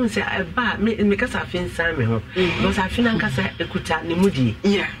feel say ba me kasa afin san me ho. Because afin an kasa ekuta ne mudi.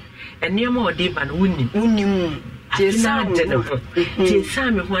 Yeah. And near more day ban winning. Tesa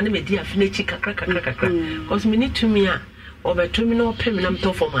me ho na me di afin echi kakra. Because me need to me a over 2 minutes or pay me nam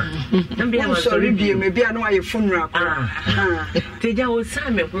to for ma. Na be am sorry be me be anu aye funeral. Teja o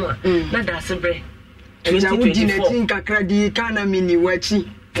san me ho na da sebre. 2024 kakra di kana mini wachi.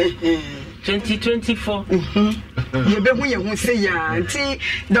 2024 yebehu ye hu se ya nti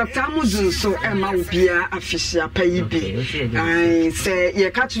Dr. Amuzu so ema obia afisia payi bi se ye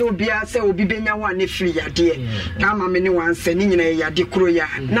ka kire obia se obi benya wa ne free yade na ma me ne wan se ni nyina yade kro ya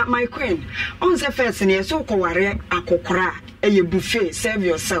na my queen on se first ne so ko ware akokora eye buffet serve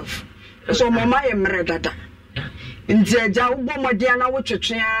yourself so mama ye mre dada nti eja ugbo modia na wo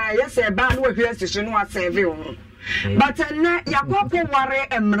twetwe ya se ba na wo hwe asisi no serve wo. But yakoko ware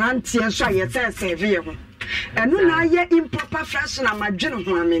emrantie so aye say serve ho enu na ye improper fashion amadwene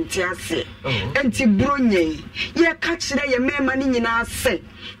ho amenti ase enti bronye ye ka kire ye mema ni nyina ase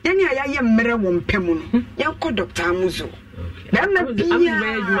ye ne ya ye mmere wo mpemu no ye ko Dr. Amuzu na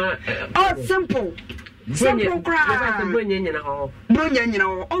bia oh simple cry bronye nyina ho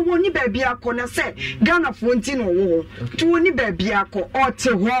owo ni ba bia ko na say Ghana fo nti no wo to ni ba bia ko o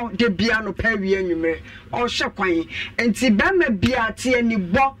te ho de bia no pa wi anwumere o hwe kwan enti ba ma bia te ani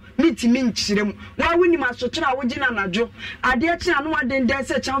bo mitimi nchirem wa woni masotira a wogina najo ade ati anu adende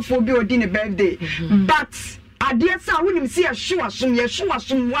se chanfo bi odi ne birthday but ade sa wonim se ye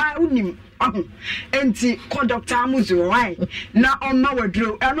hwasum wa wonim enti ko Dr. Amuzu why na oma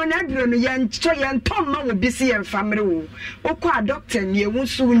wadro eno na adro no ye ncho ye ntom ma wo bisi ye family wo okwa doctor ne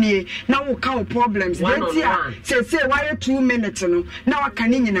ewusu nie na wo ka problems enti a se why 2 minutes no na waka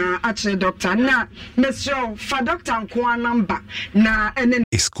ni nyina a chere doctor na mesro fa doctor nko number na ene.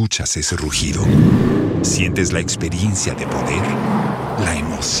 Escuchas ese rugido, sientes la experiencia de poder, la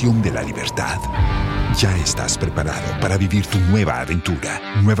emoción de la libertad. Ya estás preparado para vivir tu nueva aventura.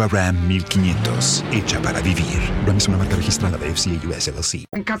 Nueva Ram 1500, hecha para vivir. Ram es una marca registrada de FCA US LLC.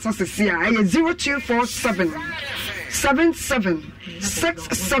 En casa Cecilia, 0247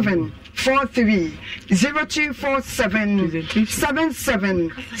 776743 0247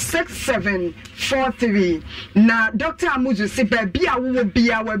 776743 na Dr. Amuzu se bia wo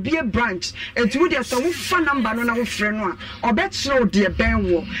bia wa bia branch etu de so wo fa number no na wo frɛ no a obetro de ben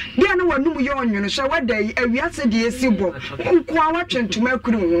wo bia no wanum ye onwene hwe wadai awiase de esibɔ nko a watwentuma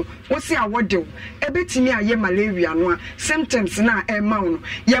akuru ho wo se a wodew ebetimi aye malaria no a symptoms na e ma wo no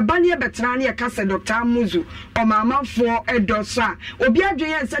ye ba ne betena ne ye kasa Dr. Amuzu o mamanfo edoso a obi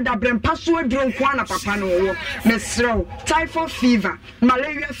adwen se dabre mpaso aduro nko na papa no wo mesrew typhoid fever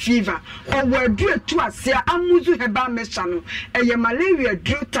malaria fever owo aduro tu ase Amuzu heba mesha no eye malaria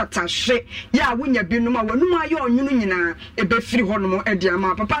duro tatahwe ya wonya binum a wanum aye onwunu nyina ebefiri honom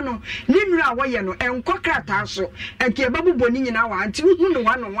ediama papa no ni nura a woye no enkwokrata so enke babuboni nyina wa anti hu no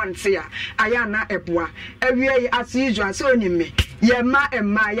one se ya aya na eboa awie asijo ase onime ye ma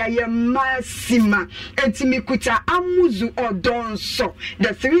ye ma sima etimi kuta Amuzu odonso the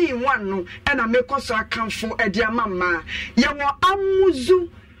 3-in-1 no ena mekoso akanfo ediama ma ye wo Amuzu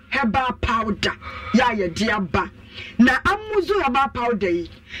herbal powder ya ye diaba na Amuzu herbal powder yi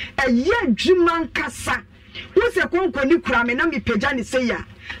eye dwuma nkasa wo se konkoni kura me na me pagya ne se ya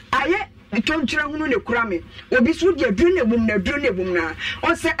aye tonchira hunu ne kura me obi so de aduru ne bum na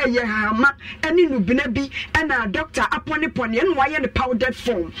o se eye hama ene nubina bi na doctor apone pone ene waye ne powdered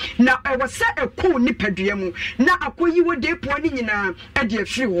form na e wo se ekọ ni padua mu na akoyi wo de po ni nyina e de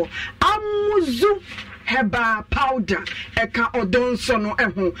afiri ho Amuzu herbal powder eka odonso no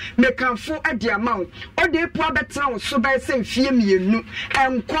eho mekanfo ade amount ode po abetra wo so ba se mfie mienu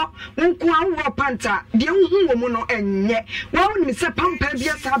enko nko awo panta de hu wo mu no enye wa woni se pampa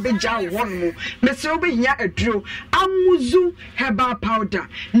bia sa beja wo no me se obehia aduro amuzu herbal powder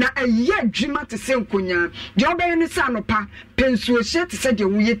na eye adwuma te se nkonya de obeye ni sa no pa pensuo hye te se de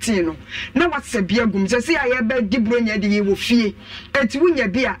wo yeti no na wasabia gum se se aye ba dibro nya de ye wo fie enti wunya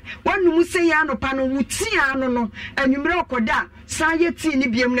bia wanu se ya no pa no wuti ano no anwumre okoda sa yeti ni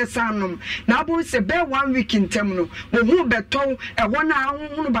biem ne sanom na abo se be 1 week intem no wo hu beton eho na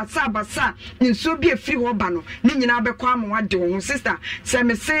ahunu basa nso bi efiri ho ba no ni nyina be kwa amwa de wo sister se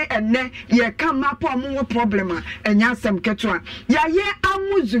me se enne ye ka mapo amwo problem a enya asem keto a ya ye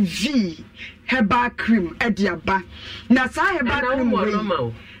amuzu v herbal cream ediaba na sa herbal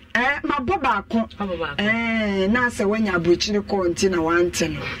cream ma boba ko na se wanya abrochire ko nti na wante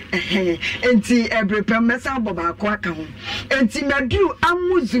no enti ebrepem mesa boba ko aka ho enti madu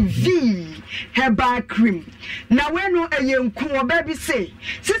amuzu v herbal cream na we no eyenku oba bi say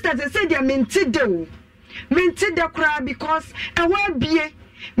sister say dia minti de kra because ewa bie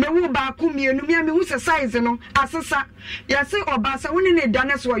me wo ba ku mienu me hu se size no asesa ya se oba sa woni ne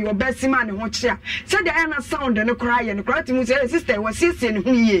dane so yo ba sima ne ho chia se da na sound ne kra ye ne kra ti mu se sister wa siesie ne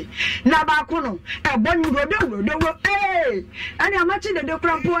hu ye na ba ku no e bo ni rodo ani amachi de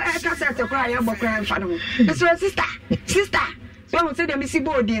kra po e ka se te kra ye bo kra mfa no so sister so mo se de mi si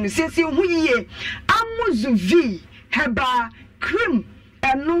body no siesie hu ye amuzu v herbal cream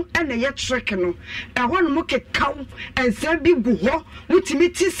eno ene ye trick no ehon mo kekaw ensa bi gu ho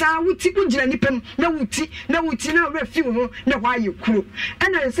wutimi ti sa wuti ugina nipam na wuti na refi ho na hwa ye kuro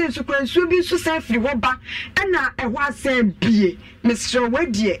ena se su kwansu bi su sa firi ho ba ena ehwa asa bie mesro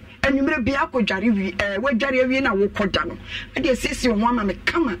wadie anwumre bia akodware wi wadware wi na wo koda no ade sisi ho ama me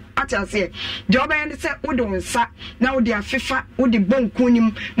kama ata se de obaye se wode wonsa na wode afefa wode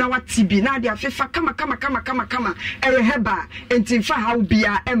bonkunim na wati bi na de afefa kama eye heba entimfa ha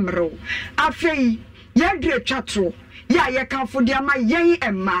bia emro afei yadre twato ya ye kanfo de ama yen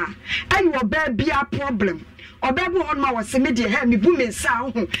emma ayi oba bia problem obebu on ma wase me de he me bu me nsa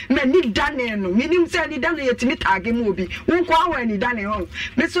ho me ni dane no minim se ni dane yetimi tage mu obi wonko awa ni dane ho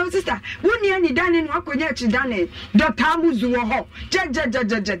me so sister woni ani dane no akonya chi dane dr amuzu ho je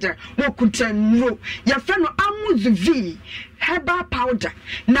wo kutanro ya fe no amuzu v herbal powder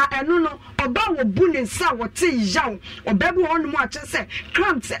na eno no oba wo bu ne nsa wo te yaw obebu on mu ache se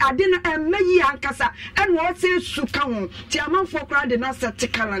cramps ade no emayi ankasa eno wo se suka ho ti amanfo kra de na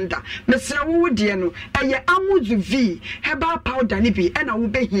set calendar mesre wo de no eye amuzu v herbal powder ni bi ena wo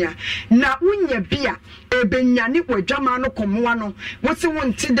behia na unya bia ebenyane wadwama no komoa no wo se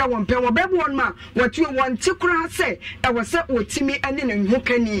won ti da won pe wo bebu on ma watu won ti kra se e wo se otimi ane na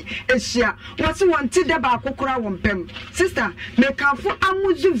nhukani ehia wo se won ti da ba akokora won pem sister mekanfo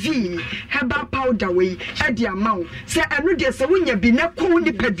amuzu v herbal powder we edi amount se enu de se wonya bi na ko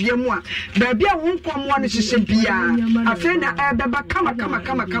ni padua mu a ba bia wo nkomo no hihye bia afi na ebeba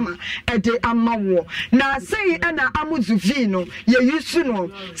kama edi amawo na sei na amuzu v no ye yusu no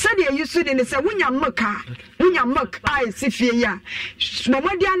se de yusu de ne se wonya milk ai sifie ya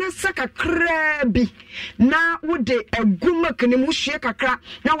momodi ana saka krabi na wode eguma kene mu hye kakra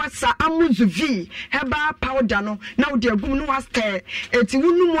na wasa amuzu v herbal powder no na wode egum no waste eti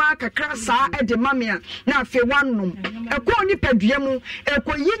wunum akakra saa ede mamia na afi wanum ekọ ni padua mu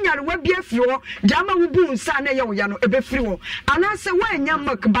ekọ yinyare wa bia firo jama wubu nsa na ye wo ya no ebe firi wo ana se wanya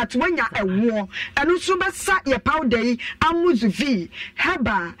milk but wanya ewo eno so besa ye powder yi amuzu v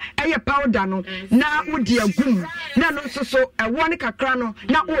herbal eye powder no na wode egum na no so ewo ne kakra no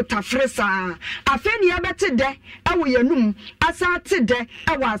na otafre saa afeni ya bete de ewo yanum asa te de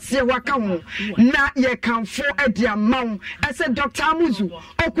ewo ase waka ho na ye kanfo ede amaw ese Dr. Amuzu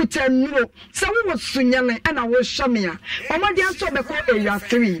okutanuro se wo sunyane na wo hwamea omade aso beko area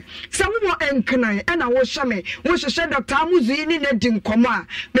 3 se wo enknan na wo hwame wo hwehwe Dr. Amuzu yi ni na di nkomo a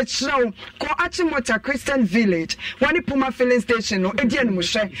me kyerɛw ko Achimota Christian Village wani Puma filling station no edi anu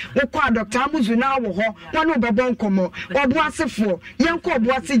hwɛ wo kwa Dr. Amuzu na wo ho wani obebo nkomo obo asefo yenko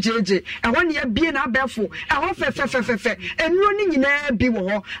obo ase jeje ɛhɔ ne ya bie na abɛfo ɛhɔ fɛfɛfɛfɛ enuro ni nyina bi wo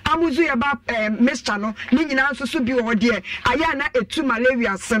ho Amuzu ya ba Mr. no ni nyina nso so bi wo ho de aya na etu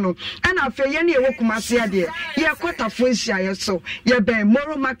malaria se no ana afa ye ne ewo kumase ade ye kwatafo nhia ye so ye ben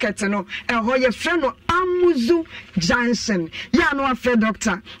Moro market no ɛhɔ ye frɛ no Amuzu Junction ya no afa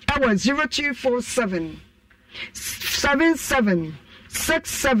doctor ɛwɔ 0247 77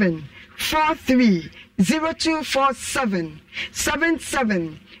 67 43 0247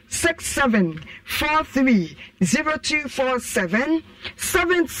 776743 0247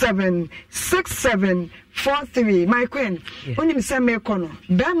 776743. My queen, only me say me kono.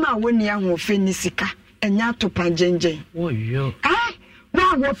 Bema woni ahofe ni sika enya atopa jenjen. Oh yo.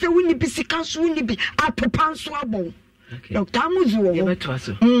 Na ahofe woni bi sika so woni bi atopa so abon. Okay. Dr. Amuzu you beto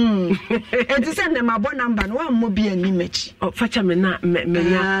aso. It is send them abo number no one mo bi ani mechi. Oh facha me na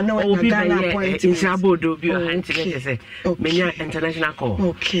menya obi ba ye insabodo bi o hanti get say menya international call.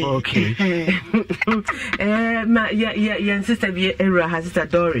 Okay. Ma ya sister bi era has sister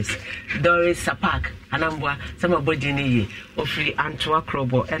Doris Sapak anambwa sama body ni ye ofri Antoa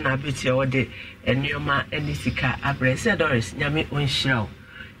Krobo e na beti o de enioma enisika abrese Doris nyame onhiraw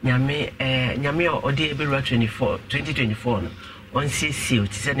nyame odi ebirwa 2024 no on CC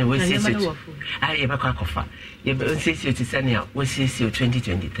ti se ne we CC aye be kwa kofa ye be on CC ti se ne we CC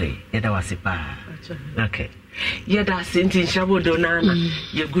 2023 ye da wasipa okay ye da senti shabodo nana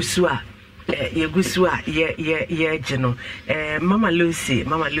ye gusua ye gino Mama Lucy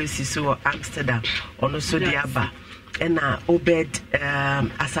so Amsterdam ono so diaba ena Obed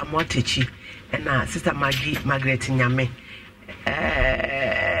Asamotechi ena Sister Margaret Nyame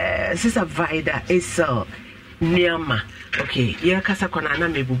Sister Vida Esel Niama. Okay, yeah, kasa kona na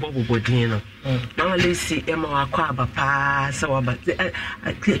mebubo dino. Mama Lucy ema wakwa aba pa so aba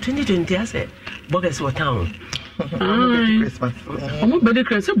 2020 I said bogus what town. Christmas. I'm better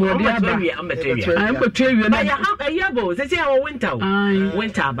Christmas body aba. I'm better na yabo say say winter.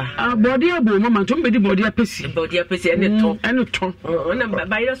 Winter aba. Body abo mama to be body apesi. Body apesi ene to. Na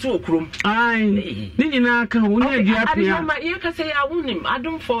ba ya so okrum. Ai. Ni nyina ka wo na adu apia. Mama ye ka say ya wonim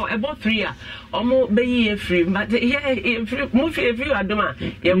adom for about 3 years. Omo be ye free but here mo free adoma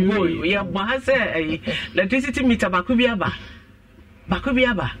ye go ye bo ha say electricity meter bakubi aba.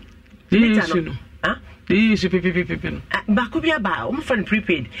 Meter no. Yes, people. Bakubi aba, friend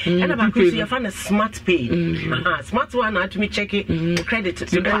prepaid. And about you find a smart pay. Smart one to me check it credit to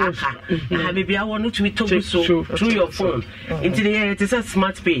the maybe I want to be told so through your phone. Into the air it is a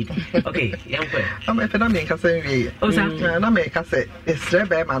smart pay. Okay, young boy. I'm a phenomenon say na make say it's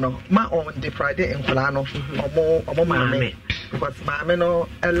rebe mano ma on the Friday in Kulano or more because my no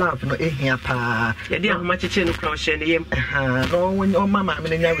a love no ehia pa. Ya dia how much no cross yem. No when your mama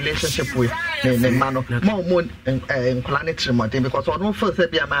in a relationship with the man more in Kulanitrimode because on no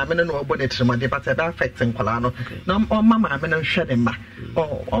first be a man no bonitrimode but a affecting Kulano. No or mama and shedding back.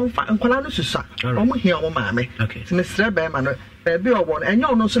 Or on Kulano Susa. Almost here on mammy. Okay. Mr. Beman. Be one and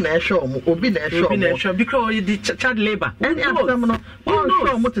you know so show will be there show because the child labor. And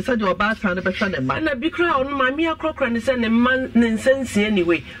what to say your bad son of a son and man. And a big crowd, my mere crocker and send a man nonsense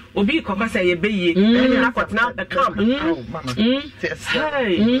anyway. Will be cocker say a baby. And what now the come. Hey,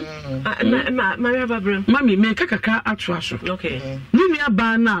 Mammy, make a car at Russia. Okay. Lumia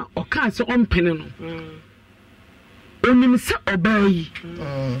Bana or cars on Penano. Only Miss Obey.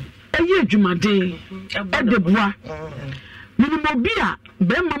 A year Jumade, a de bois. Minimobia,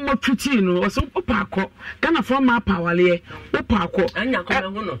 Bema Motritino, or some opaco, Gana from my powerly, opaco, and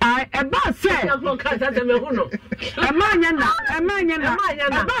Yakono. I about say, a man,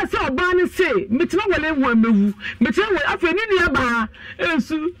 about so Barney say, Mitchell won't move, Mitchell after any bar, and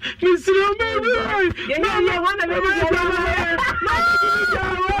so Miss no,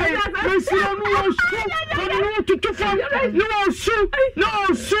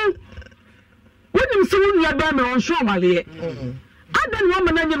 when you see you are on show, my dear. I don't want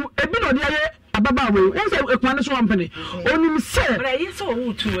a bit of the Ababa way. Once a quantity company. Only say, but I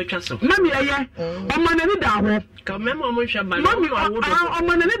saw 2 a castle. Mammy, I am on any down. Come, Mamma, Mammy, I'm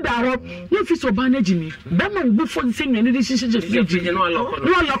on any down. You feel so bad, Jimmy. Bama before the same any decision of no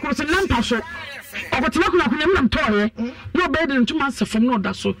local Lampaso. Or what I'm toy. No better than 2 months from no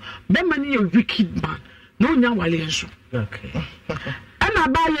that's so. Bama, a wicked man. No, now I answer. Okay. And I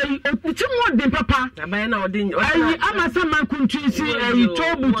buy a more than papa. I buy now, didn't I'm a son, country, see a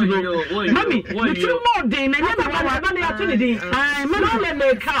trouble to go. Mommy, more than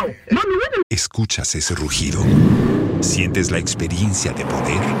 ¿Escuchas ese rugido? ¿Sientes la experiencia de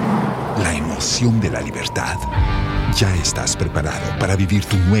poder? ¿La emoción de la libertad? Ya estás preparado para vivir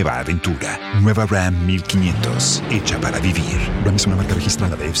tu nueva aventura. Nueva Ram 1500, hecha para vivir. Ram es una marca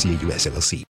registrada de FCA US LLC.